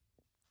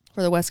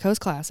for the West Coast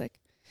Classic.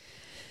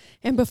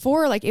 And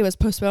before, like, it was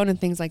postponed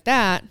and things like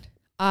that,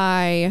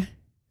 I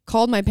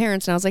called my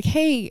parents and I was like,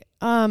 hey,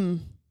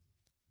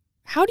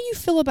 how do you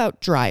feel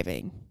about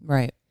driving?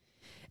 Right.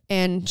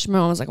 And my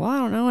mom was like, well, I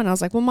don't know. And I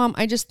was like, well, Mom,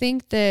 I just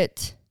think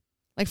that,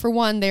 like, for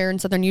one, they're in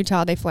Southern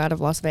Utah. They fly out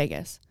of Las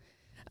Vegas.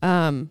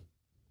 I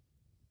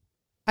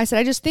said,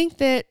 I just think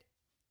that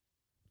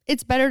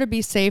it's better to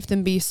be safe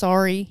than be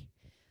sorry.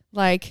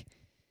 Like,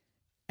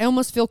 I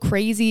almost feel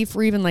crazy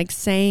for even like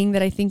saying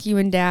that I think you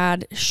and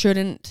Dad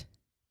shouldn't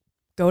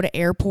go to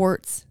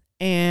airports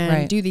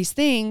and do these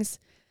things,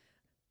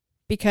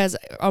 because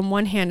on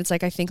one hand, it's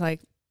like, I think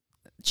like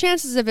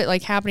chances of it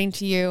like happening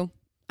to you,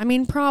 I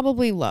mean,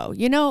 probably low,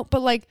 you know,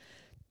 but like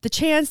the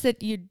chance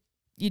that you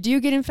do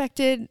get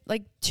infected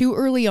like too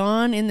early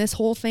on in this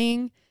whole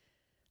thing,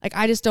 like,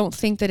 I just don't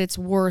think that it's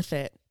worth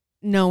it,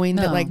 knowing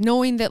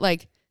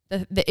that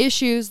the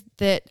issues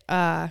that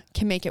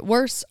can make it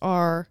worse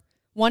are,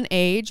 1,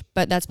 age,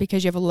 but that's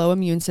because you have a low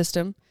immune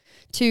system.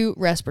 2,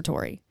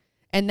 respiratory.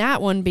 And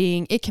that one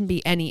being, it can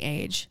be any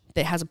age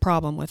that has a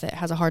problem with it,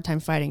 has a hard time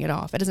fighting it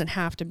off. It doesn't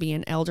have to be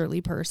an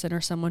elderly person or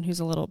someone who's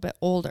a little bit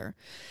older.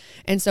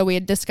 And so we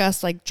had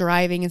discussed like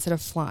driving instead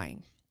of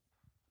flying.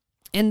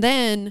 And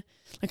then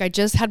like I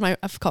just had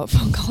a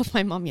phone call with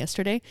my mom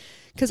yesterday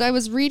because I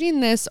was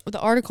reading the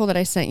article that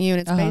I sent you,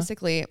 and it's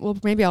basically, well,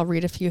 maybe I'll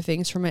read a few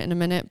things from it in a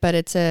minute, but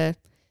it's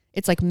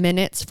like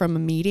minutes from a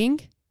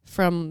meeting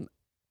from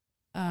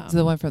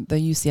the one from the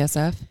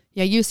UCSF?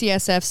 Yeah,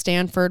 UCSF,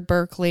 Stanford,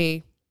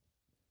 Berkeley.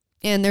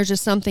 And there's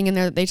just something in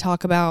there that they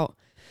talk about,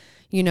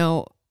 you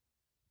know,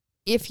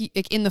 if you,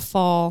 in the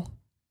fall,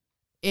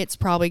 it's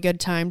probably a good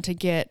time to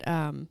get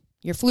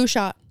your flu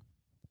shot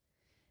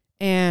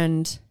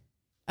and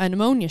a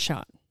pneumonia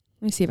shot.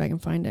 Let me see if I can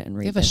find it and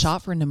read it. You have a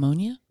shot for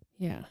pneumonia?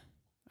 Yeah.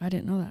 I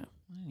didn't know that.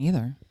 I didn't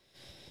either.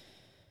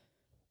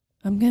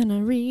 I'm going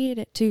to read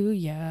it to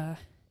ya.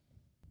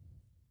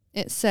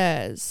 It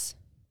says,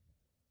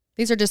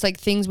 these are just like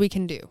things we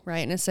can do, right?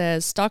 And it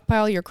says,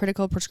 stockpile your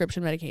critical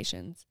prescription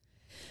medications.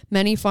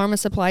 Many pharma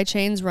supply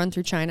chains run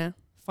through China.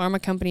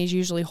 Pharma companies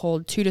usually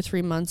hold 2 to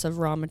 3 months of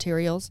raw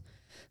materials,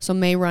 so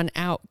may run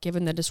out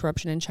given the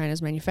disruption in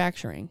China's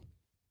manufacturing.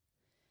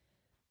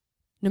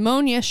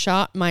 Pneumonia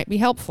shot might be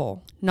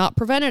helpful, not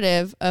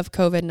preventative of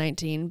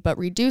COVID-19, but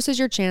reduces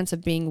your chance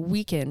of being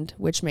weakened,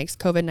 which makes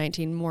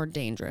COVID-19 more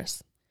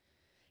dangerous.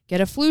 Get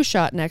a flu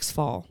shot next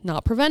fall,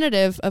 not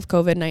preventative of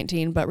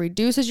COVID-19, but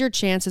reduces your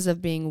chances of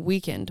being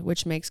weakened,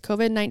 which makes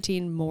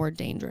COVID-19 more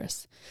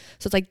dangerous.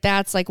 So it's like,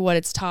 that's like what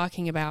it's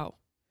talking about.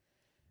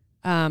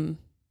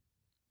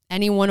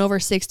 Anyone over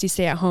 60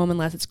 stay at home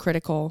unless it's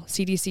critical.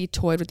 CDC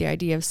toyed with the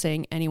idea of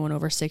saying anyone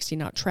over 60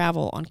 not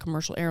travel on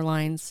commercial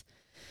airlines.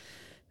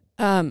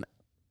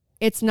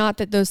 It's not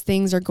that those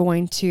things are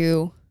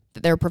that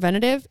they're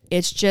preventative.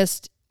 It's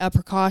just a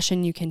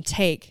precaution you can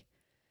take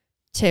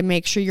to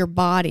make sure your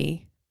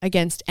body,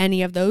 against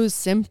any of those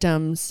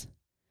symptoms,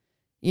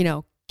 you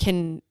know,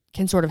 can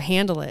sort of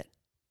handle it,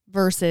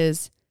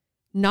 versus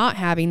not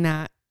having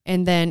that.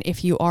 And then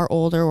if you are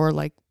older or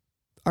like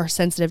are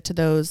sensitive to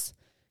those,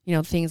 you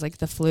know, things like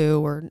the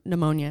flu or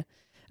pneumonia,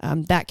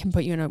 that can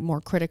put you in a more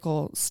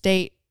critical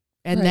state.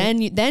 And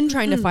then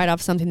trying to fight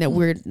off something that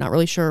we're not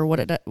really sure what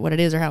it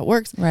is or how it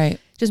works, right,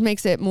 just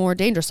makes it more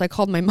dangerous. So I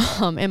called my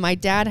mom, and my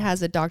dad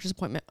has a doctor's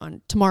appointment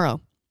on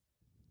tomorrow,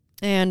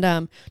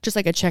 and just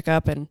like a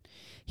checkup, and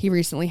he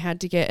recently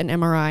had to get an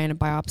MRI and a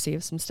biopsy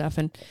of some stuff.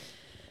 And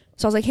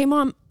so I was like, hey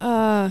mom,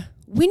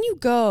 when you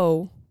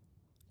go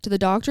to the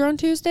doctor on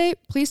Tuesday,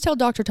 please tell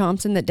Dr.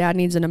 Thompson that Dad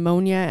needs a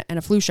pneumonia and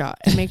a flu shot,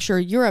 and make sure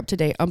you're up to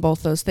date on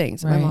both those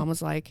things. Right. My mom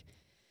was like,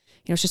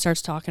 you know, she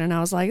starts talking, and I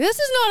was like, this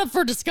is not up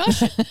for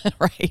discussion.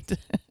 Right.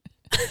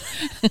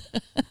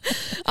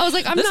 I was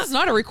like, this is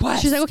not a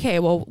request. She's like, okay,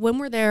 well, when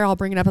we're there, I'll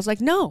bring it up. I was like,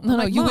 no,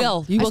 like, you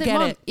will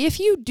get it. If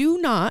you do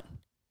not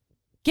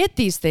get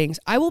these things,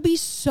 I will be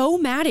so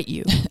mad at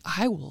you.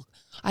 I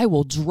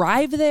will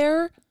drive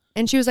there.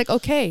 And she was like,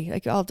 okay,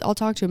 like I'll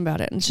talk to him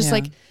about it. And it's just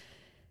like,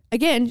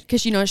 again,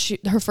 because, you know,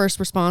 her first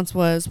response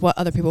was what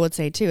other people would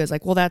say too, is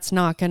like, well, that's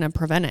not going to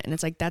prevent it. And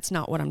it's like, that's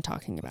not what I'm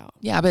talking about.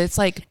 Yeah, but it's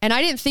like, and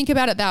I didn't think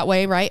about it that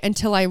way, right,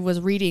 until I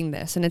was reading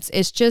this. And it's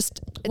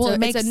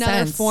another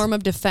sense. form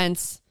of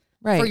defense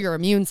for your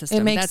immune system.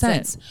 It makes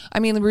sense.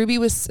 I mean, Ruby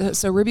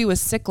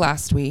was sick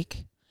last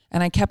week,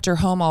 and I kept her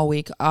home all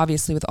week,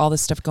 obviously with all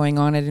this stuff going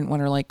on. I didn't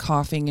want her like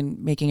coughing and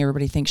making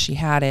everybody think she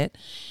had it,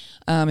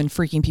 and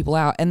freaking people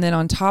out. And then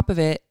on top of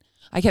it,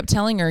 I kept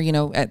telling her, you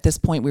know, at this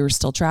point we were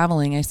still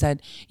traveling, I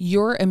said,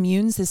 your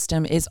immune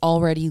system is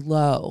already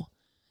low.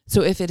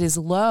 So if it is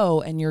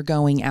low and you're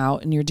going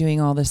out and you're doing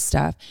all this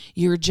stuff,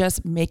 you're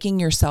just making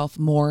yourself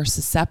more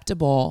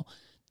susceptible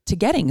to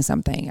getting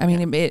something. I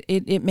mean,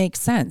 it makes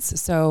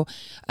sense. So,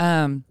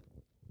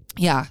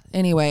 yeah,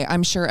 anyway,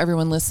 I'm sure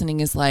everyone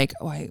listening is like,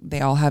 they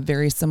all have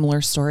very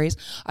similar stories.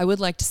 I would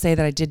like to say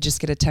that I did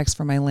just get a text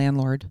from my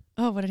landlord.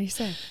 Oh, what did he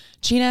say?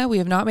 Gina, we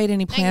have not made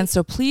any plans,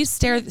 so please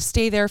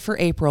stay there for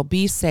April.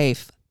 Be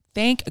safe.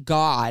 Thank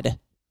God.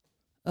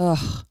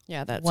 Ugh.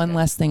 Yeah, that's one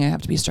less thing I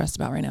have to be stressed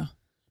about right now.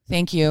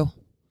 Thank you.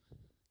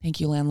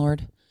 Thank you,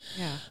 landlord.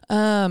 Yeah.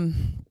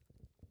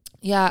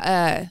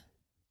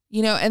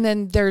 You know, and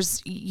then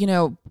there's, you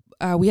know,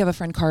 we have a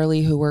friend,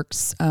 Carly, who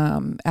works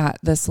at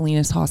the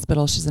Salinas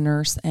Hospital. She's a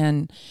nurse,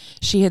 and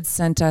she had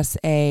sent us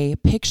a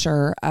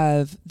picture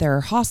of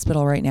their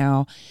hospital right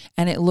now,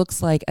 and it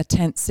looks like a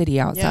tent city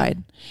outside.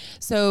 Yeah.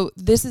 So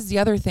this is the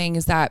other thing,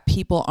 is that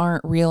people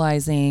aren't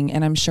realizing,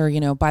 and I'm sure,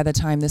 by the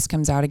time this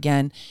comes out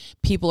again,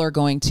 people are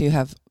going to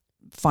have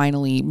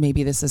finally,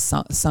 maybe this is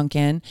sunk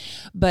in.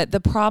 But the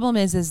problem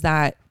is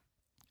that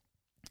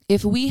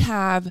if we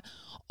have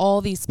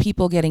all these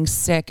people getting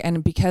sick,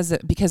 and because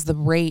the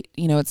rate,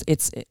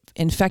 it's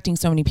infecting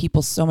so many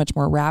people so much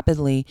more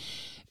rapidly,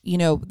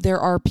 there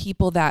are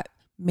people that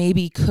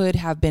maybe could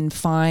have been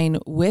fine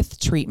with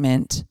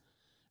treatment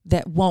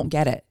that won't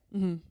get it.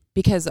 Mm-hmm.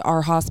 Because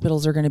our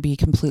hospitals are going to be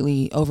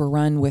completely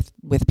overrun with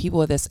people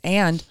with this.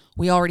 And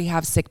we already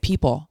have sick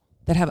people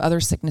that have other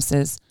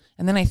sicknesses.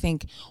 And then I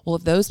think, well,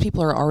 if those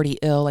people are already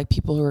ill, like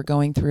people who are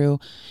going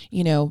through,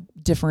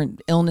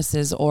 different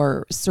illnesses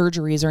or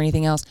surgeries or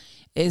anything else,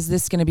 is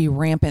this going to be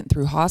rampant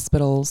through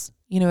hospitals?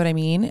 You know what I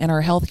mean? And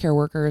our healthcare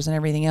workers and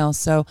everything else.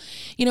 So,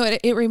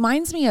 it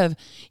reminds me of,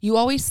 you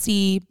always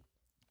see,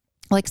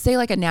 like, say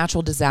like a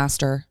natural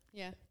disaster.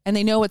 Yeah. And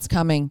they know what's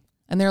coming.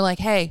 And they're like,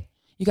 hey,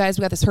 you guys,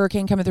 we got this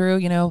hurricane coming through,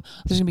 there's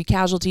going to be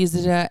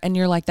casualties. And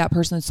you're like that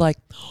person that's like,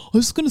 I'm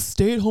just going to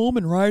stay at home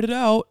and ride it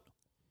out.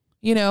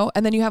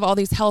 And then you have all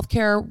these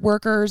healthcare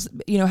workers,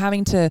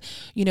 having to,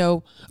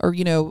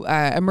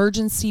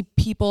 emergency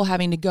people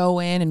having to go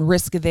in and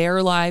risk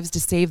their lives to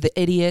save the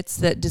idiots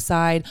that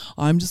decide,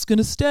 I'm just going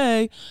to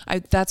stay.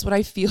 That's what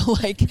I feel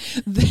like.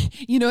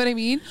 You know what I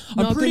mean?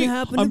 I'm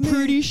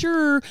pretty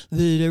sure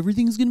that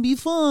everything's going to be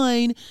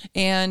fine.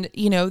 And,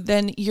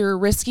 then you're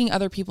risking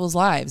other people's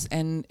lives.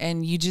 And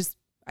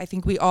I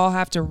think we all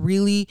have to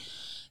really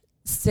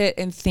sit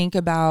and think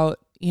about,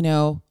 I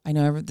know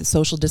the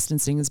social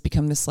distancing has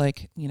become this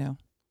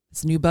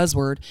this new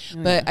buzzword,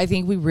 but I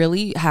think we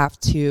really have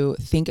to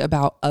think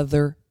about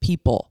other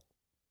people.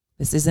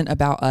 This isn't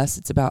about us.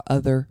 It's about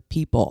other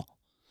people.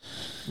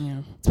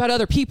 Yeah. It's about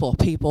other people.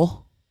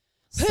 People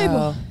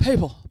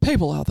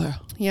out there.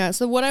 Yeah.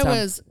 So what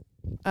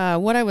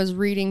I was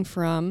reading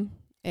from,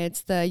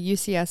 it's the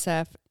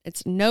UCSF,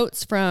 it's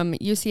notes from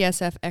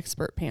UCSF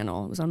expert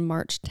panel. It was on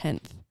March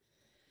 10th.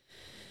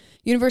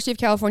 University of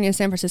California,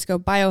 San Francisco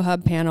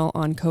BioHub panel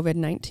on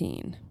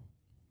COVID-19.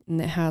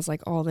 And it has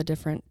like all the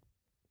different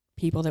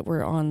people that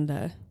were on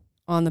the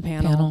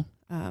panel.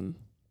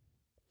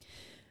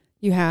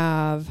 You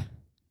have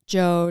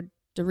Joe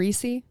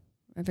DeRisi,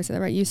 if I said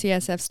that right,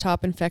 UCSF's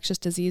top infectious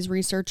disease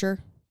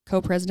researcher,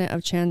 co-president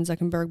of Chan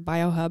Zuckerberg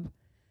BioHub,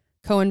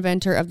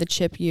 co-inventor of the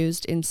chip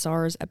used in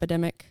SARS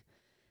epidemic.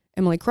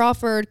 Emily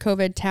Crawford,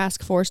 COVID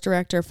task force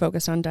director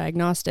focused on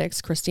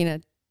diagnostics.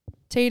 Christina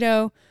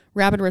Tato,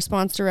 Rapid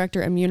Response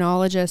Director,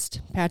 Immunologist.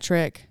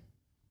 Patrick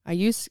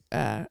Iuscu,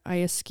 I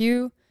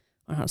don't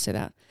know how to say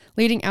that.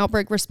 Leading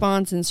Outbreak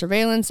Response and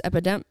Surveillance,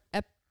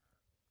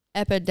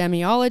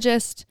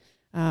 Epidemiologist.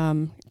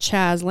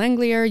 Chaz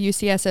Langlier,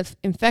 UCSF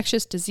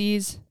Infectious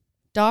Disease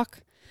Doc.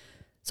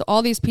 So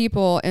all these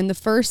people, and the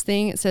first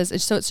thing it says,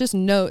 so it's just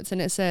notes,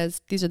 and it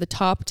says, these are the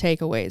top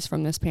takeaways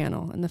from this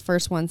panel. And the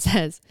first one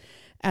says,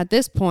 at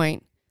this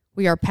point,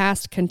 we are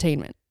past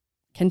containment.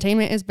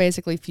 Containment is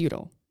basically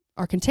futile.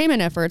 Our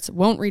containment efforts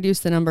won't reduce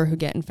the number who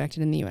get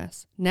infected in the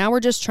U.S. Now we're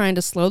just trying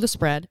to slow the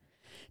spread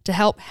to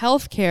help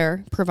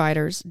healthcare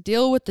providers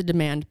deal with the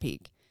demand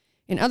peak.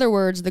 In other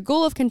words, the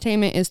goal of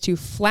containment is to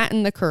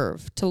flatten the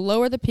curve, to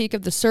lower the peak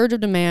of the surge of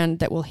demand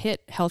that will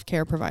hit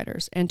healthcare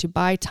providers, and to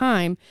buy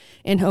time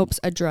in hopes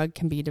a drug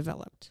can be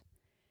developed.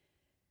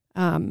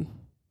 There's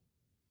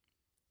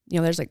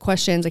like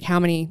questions like how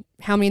many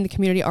in the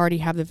community already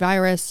have the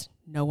virus?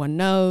 No one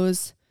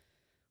knows.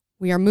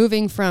 We are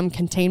moving from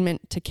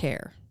containment to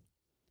care.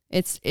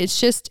 It's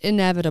just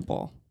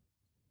inevitable,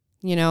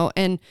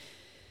 and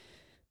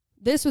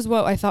this was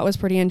what I thought was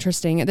pretty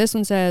interesting. This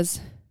one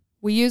says,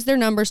 we use their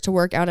numbers to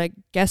work out a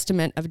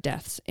guesstimate of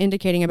deaths,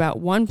 indicating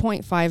about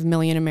 1.5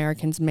 million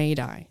Americans may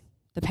die.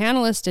 The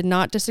panelists did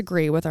not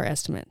disagree with our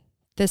estimate.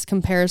 This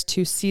compares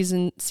to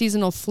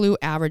seasonal flu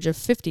average of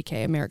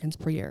 50,000 Americans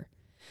per year.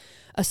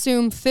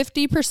 Assume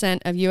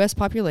 50% of U.S.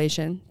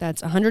 population,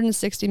 that's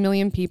 160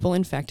 million people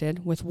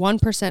infected, with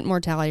 1%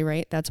 mortality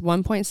rate, that's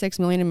 1.6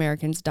 million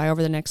Americans, die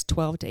over the next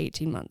 12 to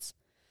 18 months.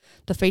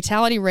 The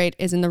fatality rate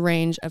is in the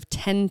range of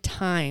 10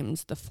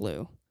 times the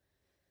flu.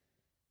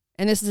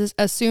 And this is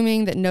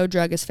assuming that no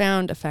drug is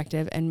found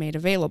effective and made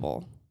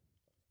available.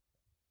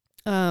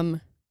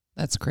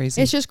 That's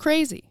crazy. It's just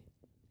crazy.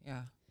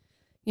 Yeah.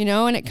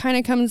 And it kind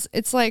of comes,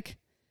 it's like,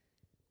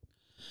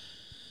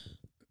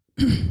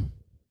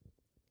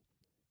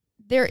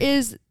 there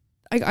is,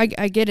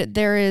 I get it.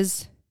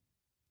 There's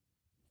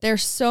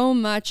so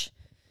much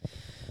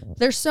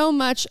there's so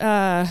much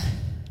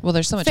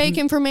fake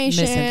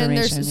information.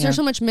 There's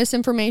so much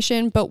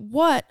misinformation. But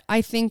what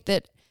I think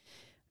that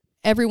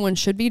everyone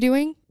should be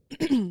doing,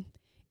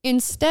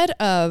 instead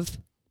of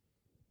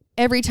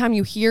every time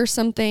you hear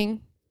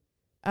something,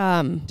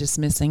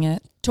 dismissing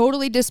it,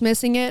 totally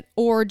dismissing it,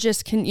 or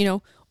just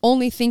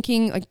only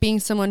thinking, like being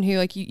someone who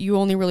like you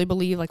only really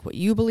believe like what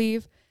you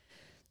believe.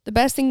 the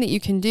best thing that you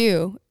can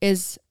do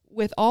is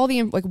with all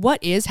the, like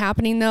what is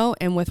happening though,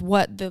 and with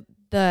what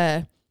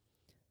the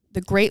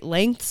great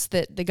lengths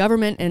that the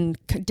government and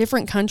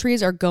different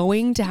countries are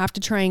going to have to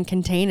try and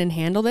contain and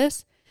handle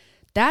this,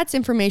 that's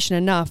information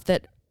enough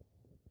that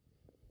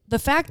the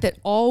fact that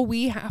all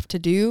we have to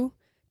do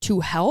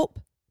to help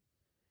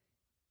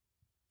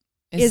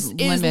is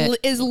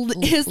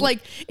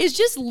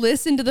just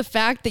listen to the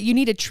fact that you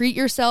need to treat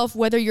yourself,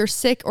 whether you're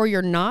sick or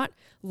you're not,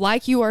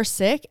 like you are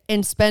sick,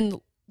 and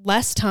spend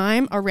less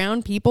time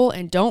around people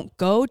and don't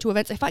go to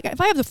events. If I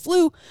have the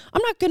flu,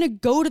 I'm not going to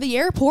go to the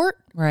airport.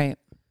 Right.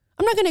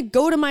 I'm not going to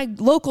go to my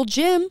local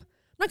gym. I'm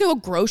not going to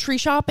go grocery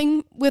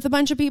shopping with a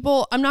bunch of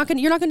people. You're not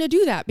going to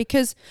do that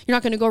because you're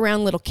not going to go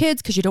around little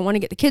kids because you don't want to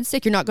get the kids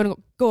sick. You're not going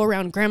to go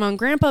around grandma and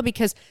grandpa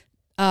because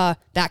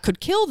that could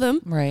kill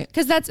them. Right.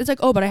 Because it's like,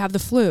 oh, but I have the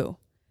flu.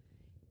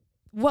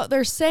 What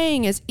they're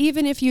saying is,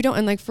 even if you don't,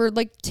 and like for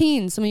like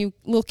teens, some of you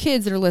little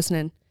kids that are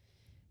listening,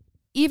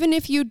 even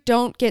if you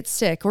don't get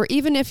sick, or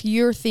even if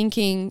you're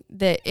thinking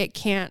that it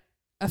can't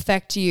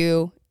affect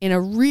you in a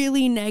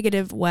really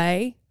negative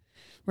way,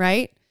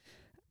 right?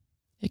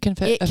 It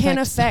can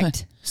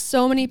affect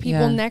so many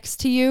people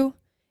next to you.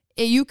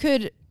 You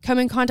could come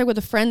in contact with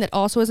a friend that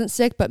also isn't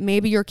sick, but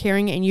maybe you're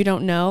carrying it and you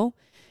don't know.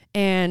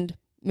 And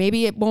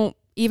maybe it won't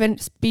even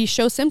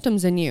show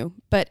symptoms in you.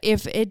 But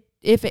if it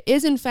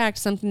is in fact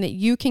something that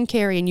you can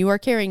carry and you are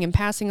carrying and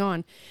passing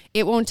on,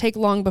 it won't take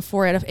long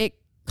before it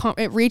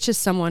reaches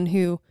someone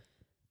who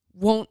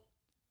won't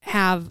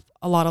have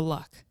a lot of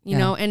luck, you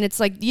know? And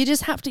it's like, you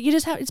just have,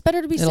 it's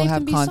better to be safe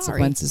than be sorry. It'll have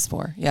consequences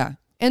for, yeah.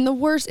 And the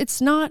worst,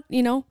 it's not,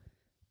 you know,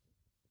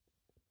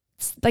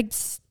 it's like,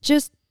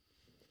 just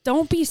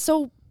don't be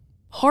so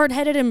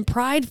hard-headed and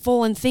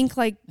prideful and think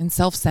like... And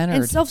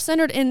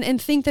self-centered. And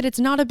think that it's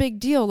not a big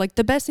deal. Like,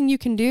 the best thing you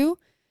can do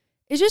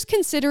is just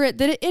consider it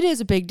that it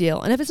is a big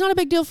deal. And if it's not a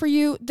big deal for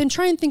you, then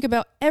try and think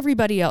about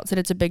everybody else that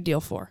it's a big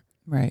deal for.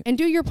 Right. And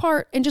do your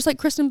part. And just like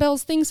Kristen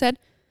Bell's thing said,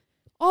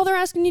 all they're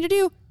asking you to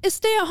do is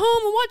stay at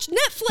home and watch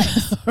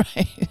Netflix.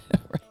 Right.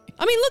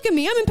 I mean, look at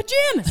me. I'm in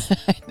pajamas.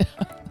 I know.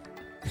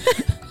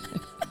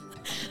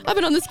 I've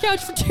been on this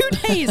couch for 2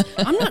 days.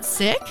 I'm not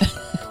sick.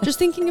 Just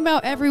thinking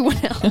about everyone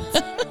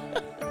else.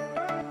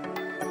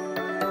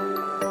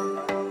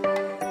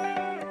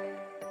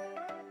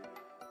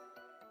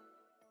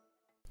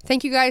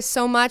 Thank you guys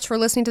so much for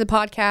listening to the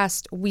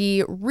podcast.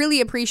 We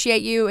really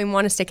appreciate you and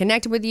want to stay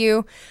connected with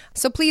you.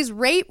 So please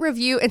rate,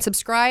 review, and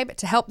subscribe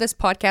to help this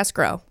podcast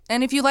grow.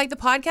 And if you like the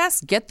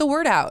podcast, get the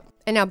word out.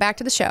 And now back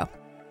to the show.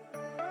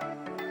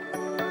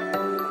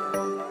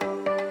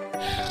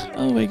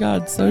 Oh my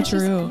God, so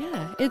true.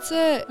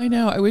 I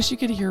know. I wish you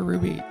could hear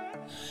Ruby.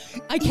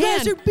 I can. You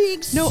guys are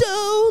being so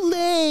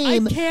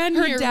lame. I can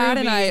her hear dad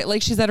Ruby. And I,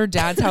 like, she's at her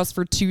dad's house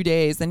for 2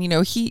 days. And, you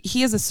know, he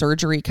has a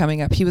surgery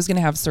coming up. He was going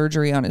to have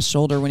surgery on his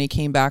shoulder when he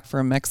came back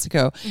from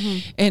Mexico.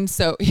 Mm-hmm. And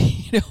so,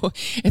 you know,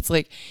 it's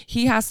like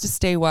he has to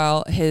stay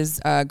while his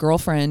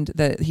girlfriend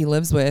that he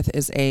lives with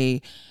is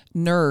a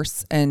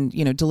nurse and,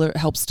 you know,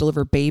 helps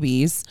deliver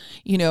babies.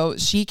 You know,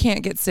 she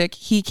can't get sick.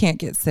 He can't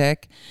get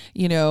sick,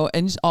 you know,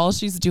 and all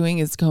she's doing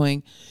is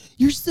going,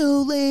 "You're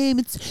so lame.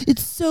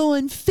 It's so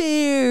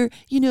unfair.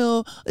 You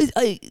know,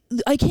 I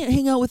can't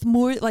hang out with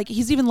more." Like,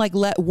 he's even like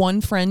let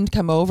one friend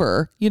come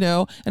over, you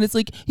know, and it's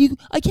like,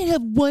 I can't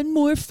have one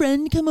more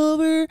friend come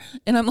over.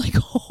 And I'm like,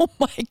 oh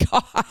my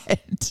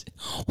God,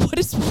 what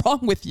is wrong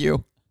with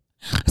you?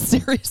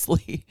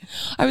 Seriously.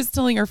 I was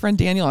telling our friend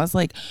Daniel, I was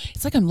like,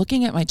 it's like I'm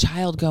looking at my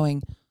child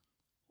going,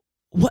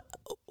 who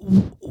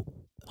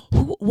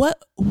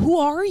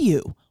are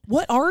you?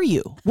 What are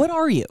you? What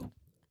are you?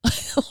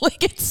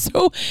 Like, it's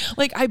so,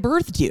 like, I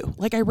birthed you,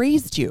 like I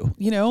raised you,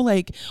 you know,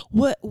 like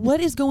what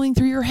is going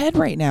through your head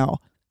right now?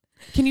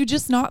 Can you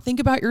just not think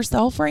about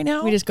yourself right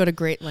now? We just go to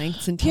great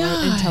lengths and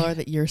tell her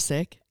that you're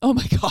sick. Oh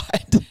my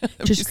God.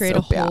 Just create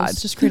a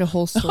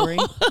whole story.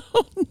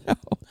 Oh no.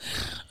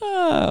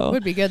 Oh, it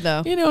would be good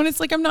though. You know, and it's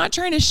like, I'm not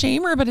trying to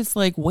shame her, but it's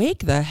like,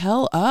 wake the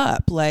hell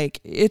up. Like,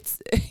 it's,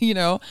 you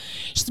know,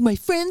 she's, my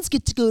friends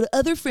get to go to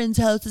other friends'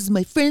 houses.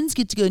 My friends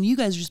get to go, and you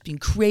guys are just being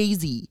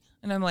crazy.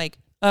 And I'm like,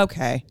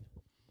 okay,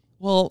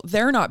 well,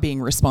 they're not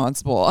being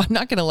responsible. I'm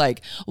not going to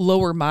like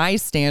lower my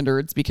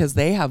standards because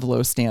they have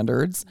low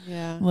standards.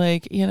 Yeah.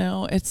 Like, you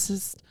know, it's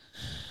just,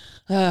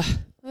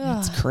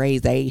 it's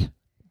crazy.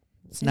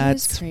 It's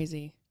nuts. It is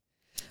crazy.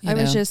 I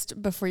was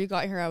just, before you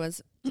got here, I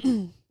was,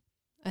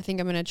 I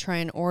think I'm going to try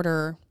and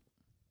order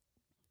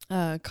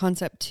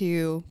Concept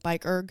 2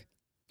 Bike Erg.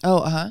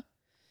 Oh,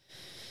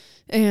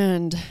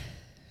 And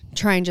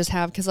try and just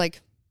have, because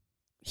like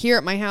here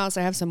at my house,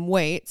 I have some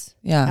weights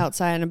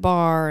outside in a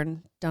bar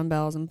and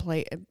dumbbells and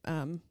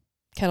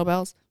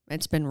kettlebells.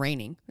 It's been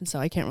raining, and so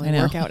I can't really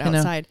work out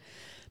outside.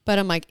 But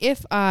I'm like,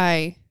 if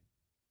I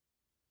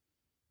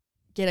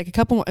get like a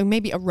couple,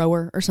 maybe a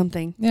rower or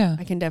something,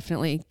 I can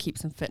definitely keep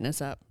some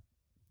fitness up.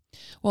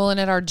 Well, and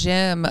at our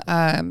gym,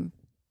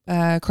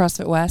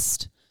 CrossFit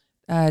West,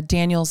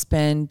 Daniel's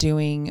been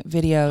doing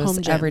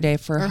videos every day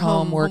for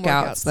home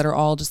workouts that are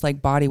all just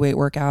like body weight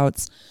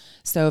workouts.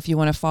 So if you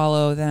want to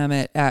follow them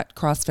at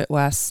CrossFit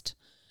West,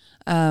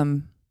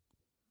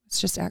 it's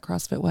just at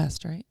CrossFit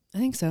West, right? I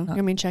think so. You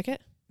want me to check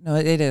it? No,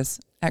 it is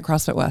at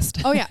CrossFit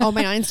West. Oh yeah. Oh,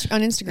 man, on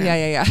Instagram.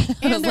 Yeah.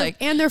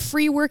 And they're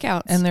free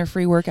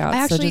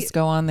workouts. So just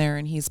go on there,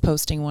 and he's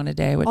posting one a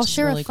day, which I'll is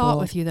share really a thought cool.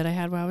 with you that I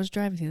had while I was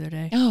driving the other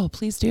day. Oh,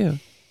 please do.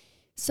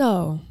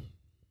 So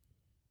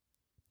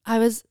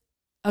I'm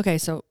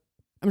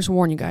just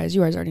warning you guys.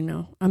 You guys already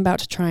know. I'm about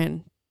to try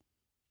and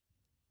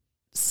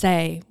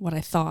say what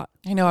I thought.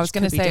 I know. I was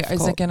going to say,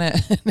 is it going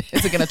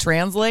to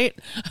translate?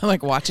 I'm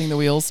like watching the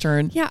wheels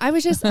turn. Yeah, I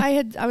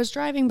was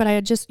driving, but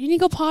you need to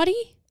go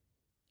potty?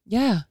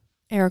 Yeah.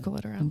 Erica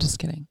let her out. I'm just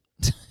kidding.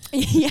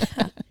 Yeah.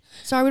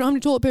 Sorry, we don't have any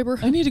toilet paper.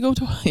 I need to go.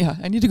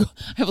 I need to go.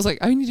 I was like,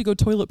 I need to go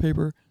toilet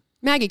paper.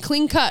 Maggie,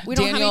 clean cut. We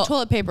don't have any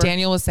toilet paper.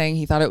 Daniel was saying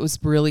he thought it was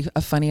really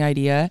a funny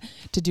idea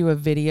to do a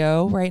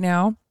video right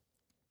now.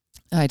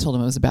 I told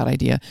him it was a bad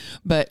idea,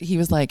 but he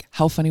was like,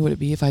 how funny would it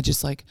be if I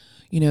just like,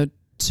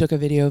 took a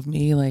video of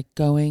me like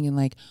going and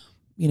like,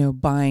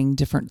 buying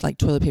different like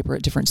toilet paper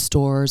at different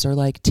stores or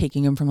like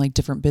taking them from like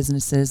different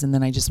businesses. And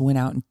then I just went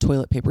out and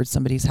toilet papered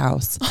somebody's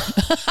house.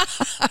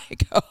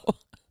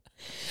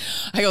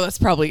 I go, that's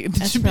probably a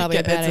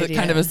bad idea.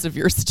 Kind of a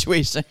severe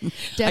situation.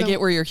 I get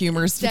where your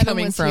humor's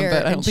coming from,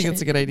 but I don't think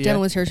it's a good idea.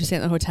 Devin was here. She stayed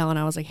in the hotel, and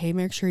I was like, hey,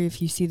 make sure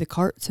if you see the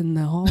carts in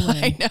the hallway.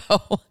 I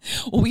know.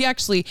 Well, we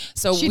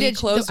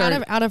closed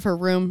out of her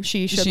room.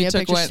 She showed me a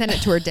picture. She sent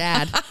it to her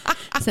dad.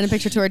 Sent a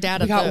picture to her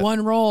dad.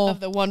 One roll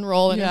of the one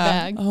roll in her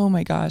bag. Oh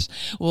my gosh.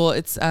 Well,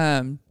 it's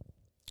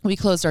we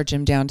closed our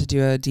gym down to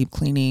do a deep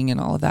cleaning and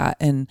all of that.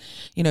 And,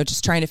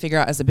 just trying to figure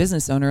out as a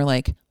business owner,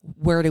 like,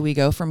 where do we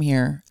go from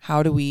here?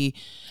 How do we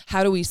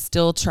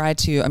still try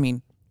to,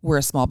 we're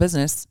a small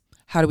business.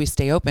 How do we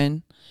stay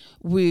open?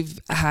 We've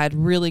had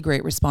really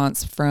great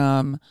response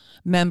from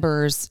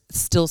members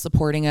still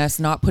supporting us,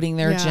 not putting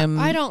their gym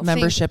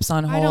memberships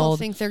on hold. I don't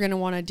think they're going to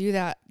want to do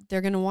that. They're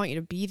going to want you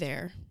to be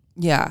there.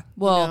 Yeah.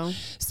 Well,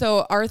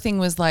 so our thing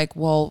was like,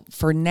 well,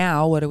 for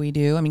now, what do we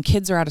do?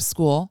 Kids are out of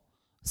school.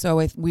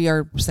 So we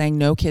are saying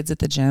no kids at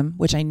the gym,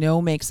 which I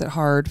know makes it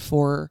hard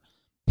for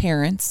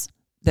parents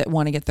that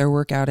want to get their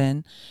workout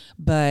in,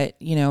 but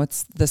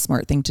it's the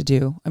smart thing to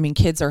do.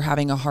 Kids are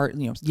having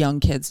young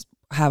kids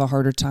have a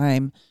harder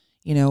time,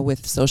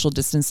 with social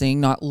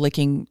distancing, not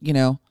licking,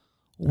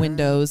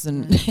 windows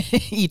and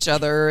each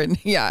other and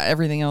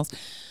everything else.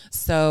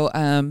 So,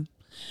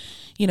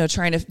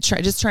 trying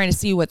to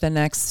see what the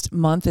next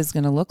month is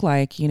going to look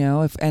like,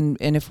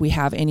 if we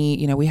have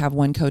any, we have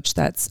one coach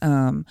that's,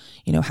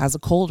 has a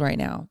cold right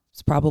now.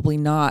 It's probably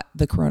not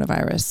the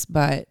coronavirus,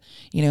 but,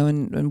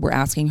 and we're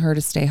asking her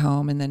to stay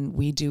home. And then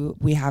we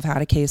have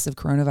had a case of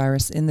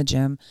coronavirus in the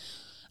gym.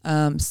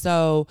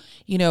 So,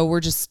 we're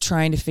just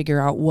trying to figure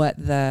out what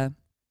the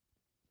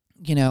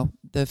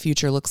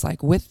future looks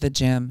like with the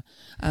gym.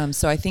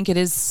 So I think it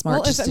is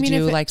smart to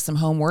do like some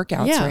home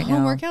workouts right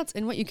now. Home workouts.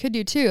 And what you could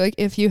do too, like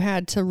if you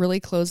had to really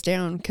close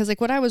down, because like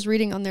what I was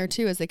reading on there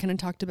too, is they kind of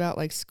talked about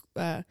like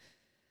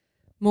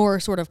more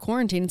sort of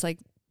quarantine. It's like,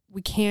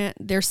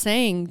 they're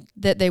saying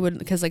that they would,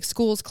 because like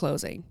school's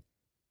closing.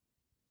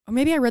 Or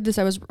maybe I read this,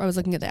 I was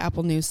looking at the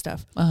Apple News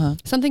stuff.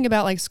 Something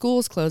about like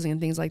schools closing and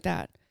things like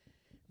that.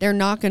 They're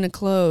not going to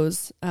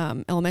close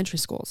elementary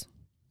schools.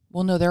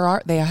 Well, no,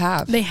 they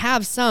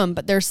have some,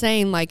 but they're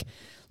saying like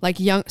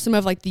some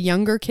of like the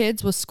younger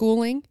kids with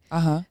schooling,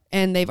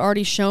 and they've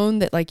already shown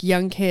that like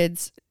young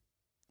kids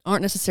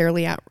aren't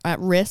necessarily at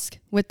risk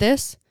with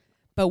this,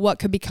 but what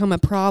could become a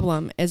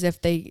problem is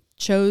if they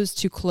chose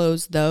to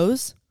close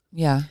those.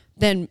 Yeah.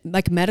 Then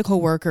like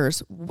medical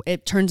workers,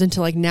 it turns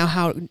into like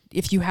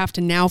if you have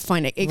to now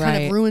find it,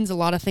 kind of ruins a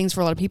lot of things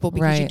for a lot of people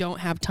because you don't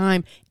have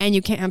time and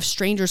you can't have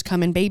strangers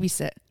come and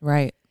babysit.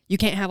 Right. You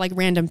can't have like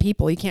random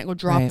people. You can't go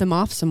drop them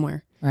off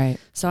somewhere. Right.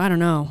 So I don't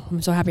know.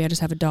 I'm so happy I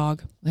just have a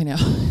dog. I know.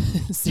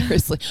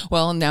 Seriously.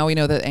 Well, now we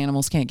know that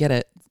animals can't get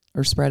it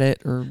or spread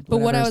it or whatever. But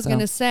what I was going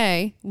to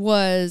say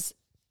was,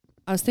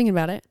 I was thinking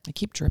about it. I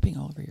keep dripping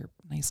all over your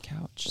nice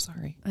couch.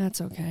 Sorry. That's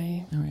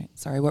okay. All right.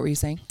 Sorry. What were you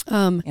saying?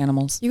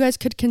 Animals. You guys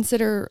could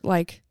consider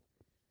like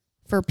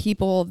for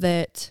people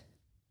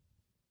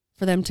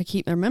for them to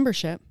keep their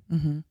membership,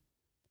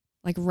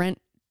 like rent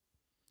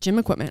gym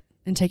equipment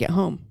and take it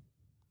home.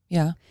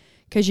 Yeah.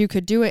 Because you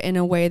could do it in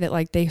a way that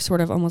like they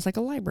sort of almost like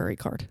a library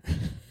card.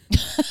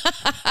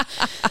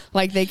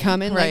 Like they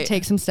come in, like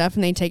take some stuff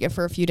and they take it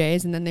for a few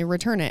days and then they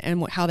return it.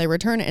 And how they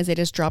return it is they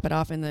just drop it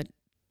off in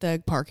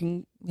the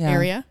parking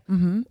area.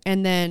 Mm-hmm.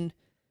 And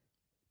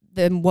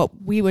then what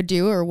we would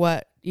do or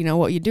what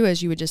you do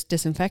is you would just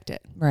disinfect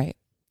it. Right.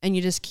 And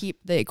you just keep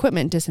the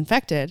equipment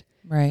disinfected.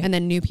 Right. And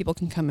then new people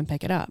can come and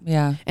pick it up.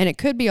 Yeah. And it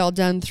could be all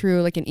done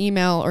through like an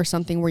email or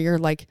something where you're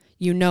like,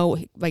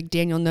 like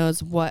Daniel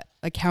knows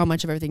how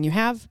much of everything you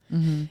have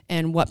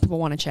and what people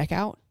want to check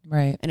out.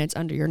 Right. And it's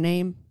under your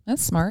name.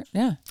 That's smart.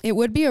 Yeah. It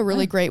would be a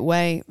really great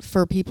way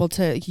for people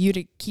to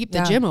keep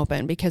the gym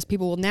open because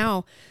people will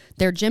now,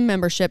 their gym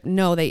membership,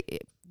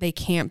 they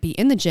can't be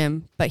in the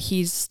gym, but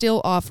he's still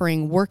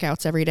offering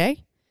workouts every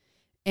day.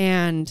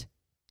 And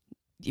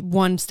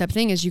one step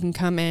thing is you can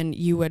come in,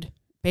 you would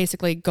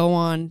basically go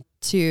on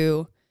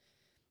to,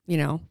 you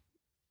know,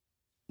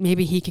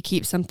 maybe he could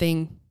keep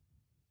something.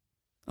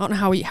 I don't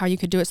know how you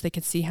could do it so they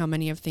could see how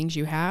many of things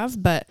you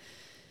have, but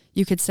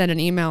you could send an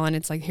email and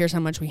it's like, here's how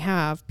much we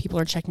have. People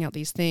are checking out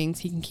these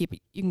things. You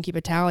can keep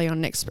a tally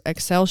on an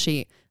Excel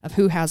sheet of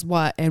who has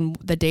what and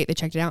the date they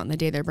checked it out and the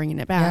day they're bringing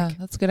it back. Yeah,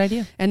 that's a good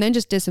idea. And then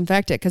just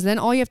disinfect it, because then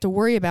all you have to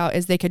worry about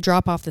is they could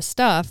drop off the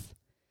stuff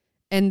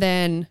and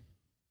then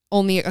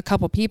only a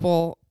couple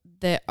people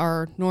that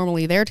are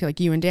normally there to,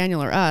 like you and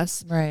Daniel or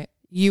us, right?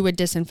 You would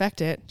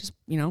disinfect it. Just,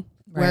 you know,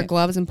 wear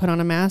gloves and put on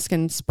a mask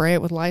and spray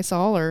it with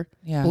Lysol or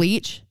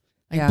bleach,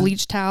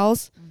 bleach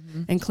towels,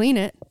 and clean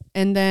it.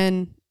 And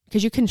then,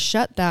 because you can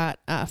shut that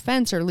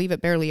fence or leave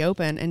it barely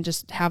open and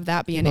just have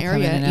that be people an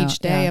area each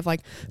day of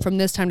like, from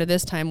this time to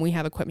this time, we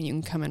have equipment you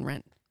can come and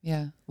rent.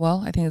 Yeah.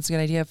 Well, I think that's a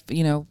good idea. If,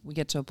 you know, we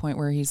get to a point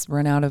where he's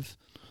run out of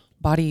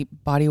body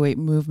weight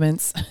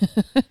movements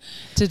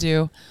to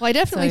do. Well, I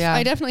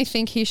definitely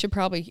think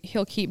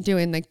he'll keep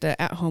doing like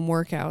the at-home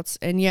workouts.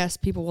 And yes,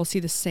 people will see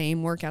the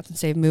same workouts and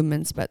same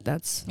movements, but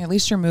that's at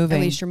least you're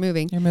moving.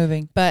 You're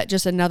moving. But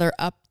just another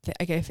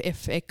like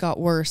if it got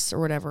worse or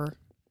whatever,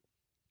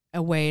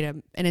 a way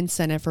to an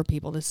incentive for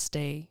people to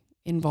stay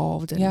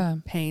involved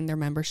and paying their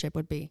membership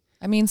would be.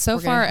 I mean, so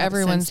far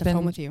everyone's been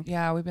home with you.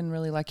 Yeah, we've been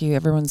really lucky.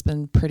 Everyone's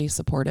been pretty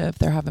supportive.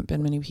 There haven't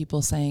been many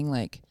people saying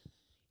like,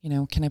 you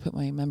know, can I put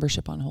my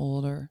membership on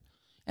hold?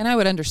 And I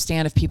would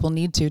understand if people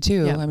need to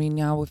too. Yeah. I mean,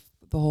 now with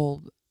the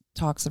whole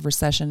talks of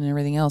recession and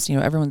everything else, you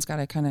know, everyone's got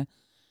to kind of,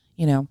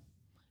 you know,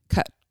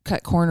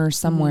 cut corners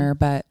somewhere.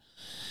 But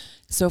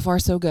so far,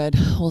 so good.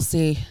 We'll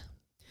see.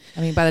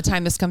 I mean, by the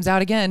time this comes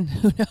out again,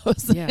 who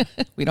knows? Yeah,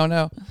 we don't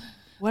know.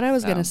 What I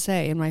was going to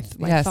say in my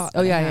thought.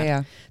 Oh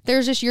yeah.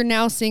 There's just, you're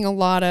now seeing a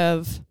lot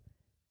of,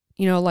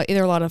 you know, like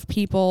either a lot of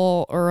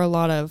people or a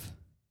lot of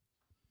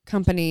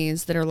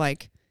companies that are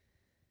like,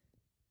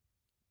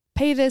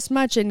 pay this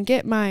much and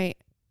get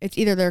it's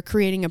either they're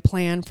creating a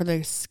plan for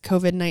this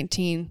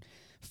COVID-19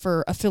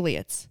 for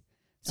affiliates.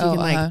 So you can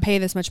like pay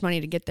this much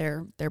money to get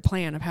their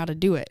plan of how to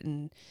do it.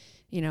 And,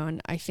 you know,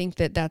 and I think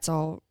that that's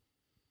all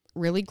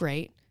really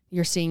great.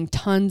 You're seeing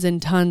tons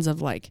and tons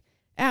of like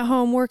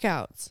at-home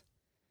workouts.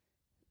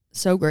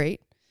 So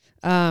great.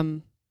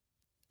 And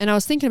I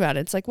was thinking about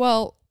it. It's like,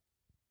 well,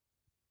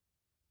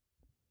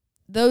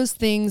 those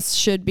things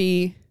should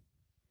be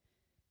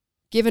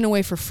given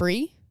away for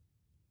free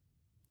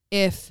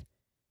if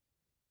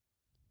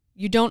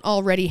you don't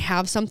already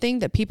have something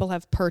that people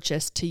have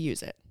purchased to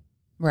use it.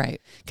 Right.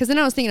 Because then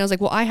I was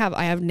like, well, I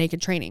have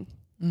naked training.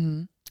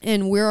 Mm-hmm.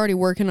 And we're already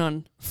working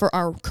on, for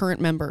our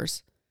current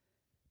members,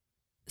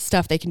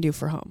 stuff they can do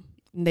for home.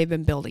 And they've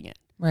been building it.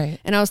 Right.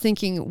 And I was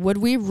thinking, would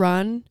we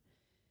run,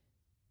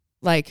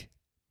 like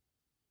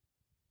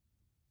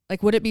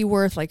would it be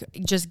worth like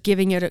just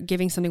giving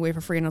something away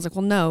for free? And I was like,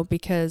 well, no,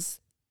 because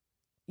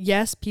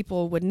yes,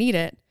 people would need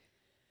it,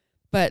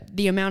 but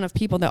the amount of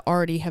people that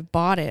already have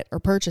bought it or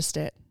purchased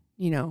it,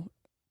 you know,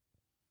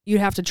 you'd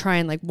have to try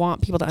and like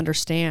want people to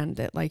understand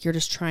that like you're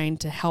just trying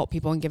to help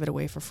people and give it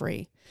away for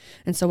free.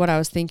 And so what I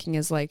was thinking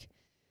is like,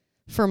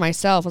 for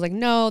myself, I was like,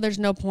 no, there's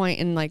no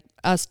point in like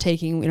us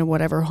taking, you know,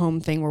 whatever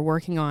home thing we're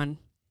working on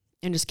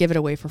and just give it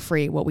away for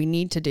free. What we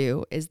need to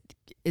do is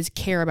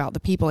care about the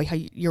people, like how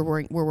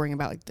we're worrying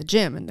about like the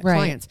gym and the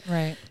clients,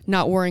 right?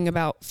 Not worrying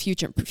about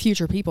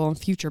future people and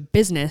future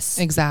business.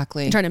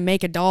 Exactly. Trying to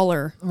make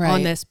 $1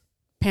 on this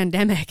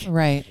pandemic,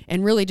 right?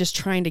 And really just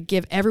trying to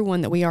give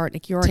everyone that we are,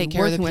 like you're take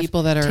care of the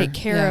people that are, take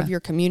care of your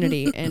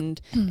community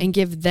and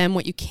give them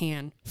what you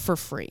can for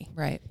free,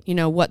 right? You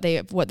know, what they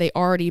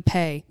already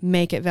pay,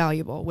 make it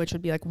valuable, which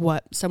would be like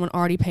what someone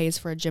already pays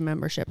for a gym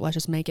membership. Let's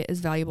just make it as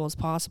valuable as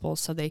possible,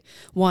 so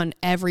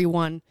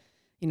everyone,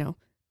 you know,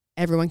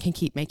 everyone can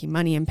keep making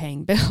money and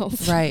paying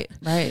bills. Right.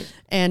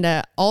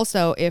 And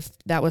also, if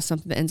that was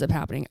something that ends up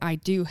happening, I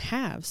do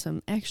have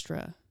some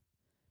extra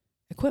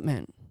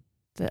equipment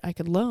that I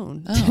could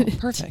loan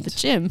perfect. to the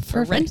gym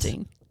for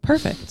renting.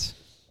 Perfect.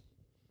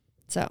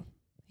 So,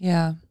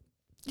 yeah.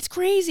 It's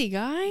crazy,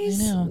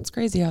 guys. I know. It's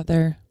crazy out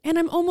there. And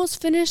I'm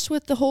almost finished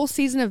with the whole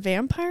season of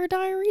Vampire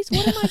Diaries.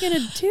 What am I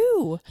going to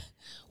do?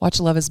 Watch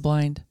Love is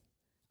Blind.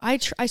 I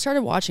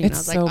started watching it and I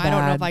was like, I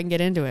don't know if I can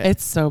get into it.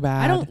 It's so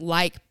bad. I don't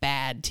like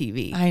bad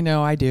TV. I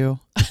know, I do.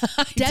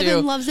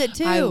 Devin loves it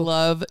too. I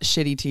love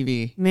shitty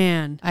TV.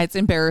 Man. It's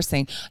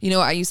embarrassing. You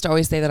know, I used to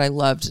always say that I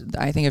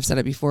think I've said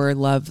it before, I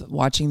love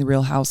watching The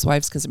Real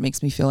Housewives because it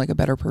makes me feel like a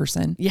better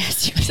person.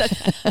 Yes, you said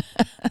that.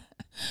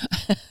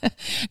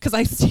 Because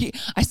I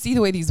see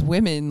the way these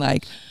women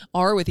like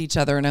are with each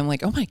other and I'm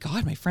like, oh my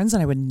God, my friends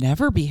and I would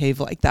never behave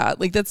like that.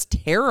 Like that's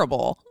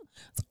terrible.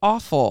 It's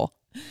awful.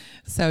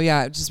 So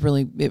yeah,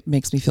 it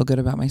makes me feel good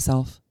about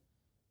myself.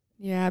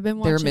 Yeah, I've been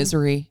watching. Their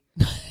misery.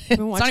 It's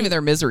not even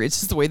their misery. It's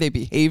just the way they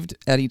behaved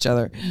at each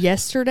other.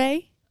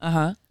 Yesterday, 2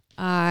 nights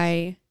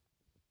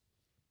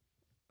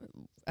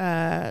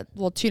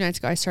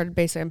ago, I started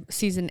basically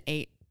season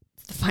 8,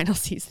 the final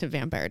season of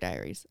Vampire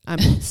Diaries. I'm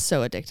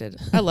so addicted.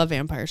 I love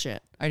vampire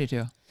shit. I do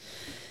too.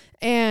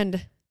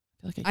 And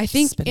I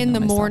think in the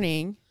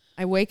morning,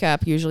 I wake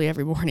up usually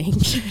every morning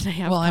and I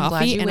have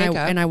coffee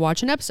and I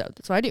watch an episode.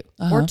 That's what I do.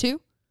 Or 2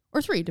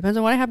 or 3, depends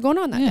on what I have going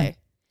on that day.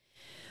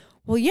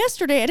 Well,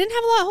 yesterday I didn't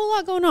have a whole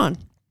lot going on.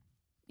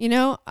 You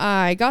know,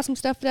 I got some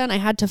stuff done. I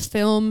had to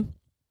film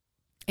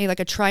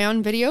a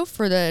try-on video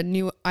for the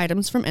new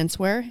items from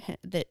Enswear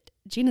that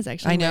Gina's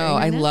actually wearing.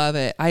 I love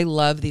it. I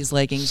love these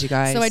leggings, you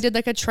guys. So I did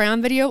a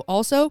try-on video.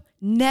 Also,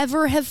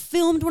 never have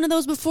filmed one of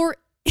those before.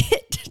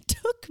 It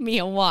took me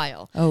a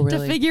while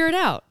to figure it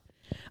out.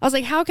 I was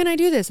like, how can I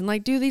do this?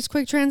 And do these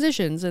quick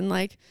transitions. And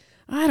I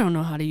don't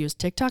know how to use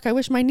TikTok. I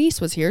wish my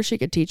niece was here. She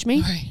could teach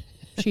me. Right.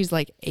 She's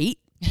 8.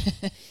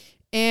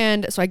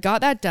 And so I got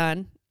that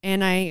done.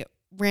 And I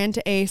ran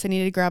to Ace. I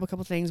needed to grab a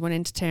couple things, went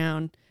into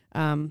town,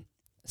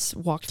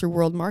 walked through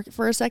World Market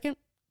for a second,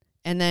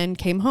 and then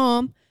came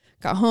home.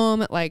 Got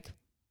home at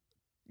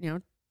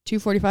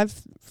 2:45,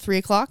 3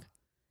 o'clock.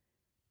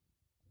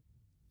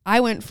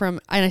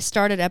 and I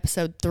started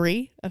episode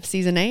 3 of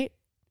season 8.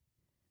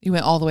 You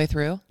went all the way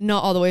through?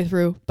 Not all the way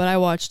through, but I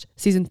watched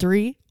season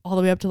 3 all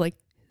the way up to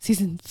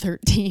season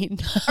 13.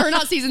 Or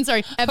not season,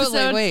 sorry.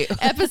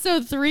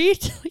 Episode 3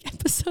 to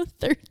episode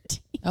 13.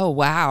 Oh,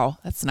 wow.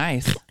 That's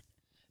nice.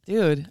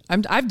 Dude,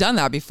 I've done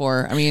that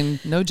before. I mean,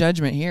 no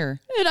judgment here.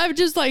 And I'm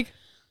just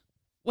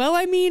well,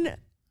 I mean,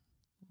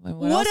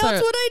 what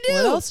else would I do?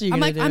 What else are you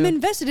going to do? I'm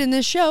invested in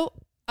this show.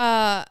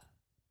 I'm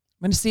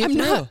going to see it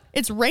through.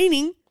 It's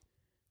raining.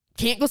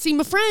 Can't go see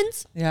my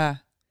friends. Yeah.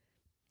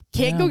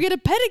 Can't go get a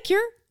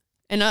pedicure.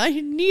 And I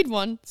need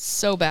one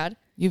so bad.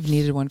 You've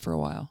needed one for a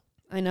while.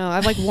 I know.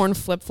 I've worn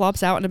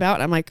flip-flops out and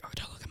about. And I'm oh,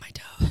 don't look at my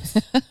toes.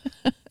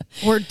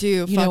 Or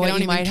do. You know what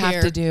you might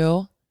have to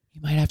do?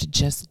 You might have to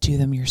just do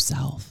them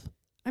yourself.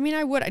 I mean,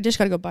 I would. I just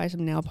got to go buy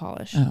some nail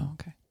polish. Oh,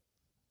 okay.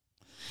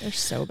 They're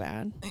so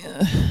bad.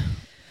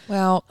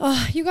 Well,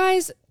 you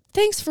guys,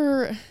 thanks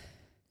for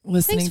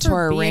listening to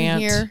our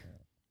rant here.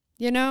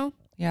 You know?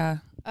 Yeah.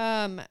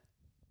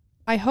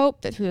 I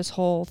hope that through this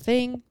whole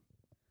thing,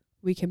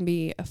 we can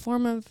be a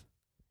form of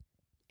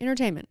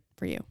entertainment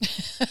for you.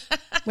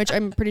 Which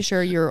I'm pretty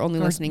sure you're only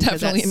listening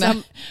because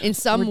in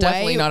some way.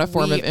 Definitely not a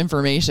form of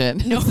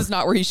information. No. This is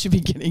not where you should be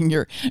getting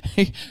your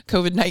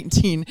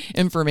COVID-19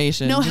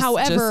 information. No,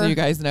 just so you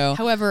guys know.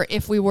 However,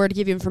 if we were to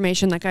give you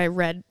information like I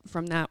read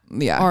from that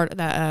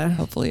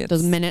hopefully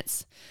those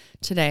minutes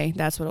today,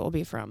 that's what it will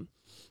be from.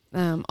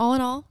 All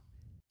in all,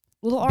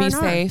 little R&R. Be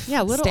safe.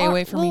 Yeah, stay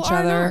away from each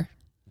other.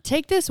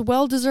 Take this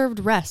well-deserved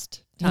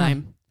rest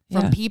time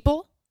from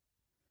people.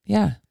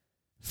 Yeah.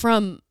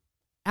 From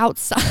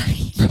outside.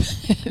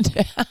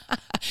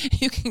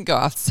 You can go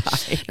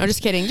outside. No,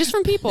 just kidding. Just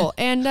from people.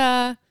 And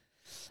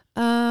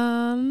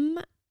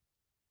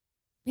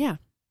yeah.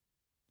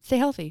 Stay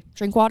healthy.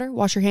 Drink water.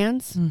 Wash your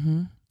hands.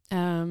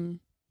 Mm-hmm.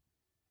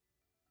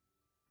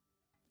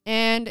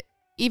 And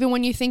even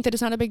when you think that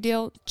it's not a big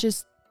deal,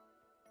 just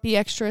be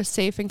extra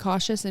safe and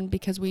cautious, and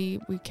because we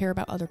care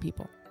about other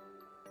people.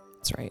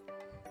 That's right.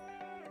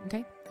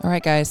 Okay. All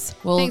right, guys.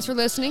 Well, thanks for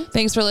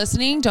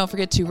listening. Don't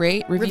forget to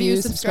rate, review,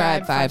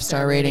 subscribe,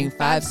 5-star rating,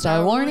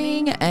 5-star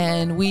warning,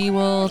 and we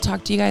will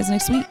talk to you guys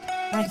next week.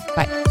 Bye.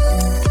 Bye.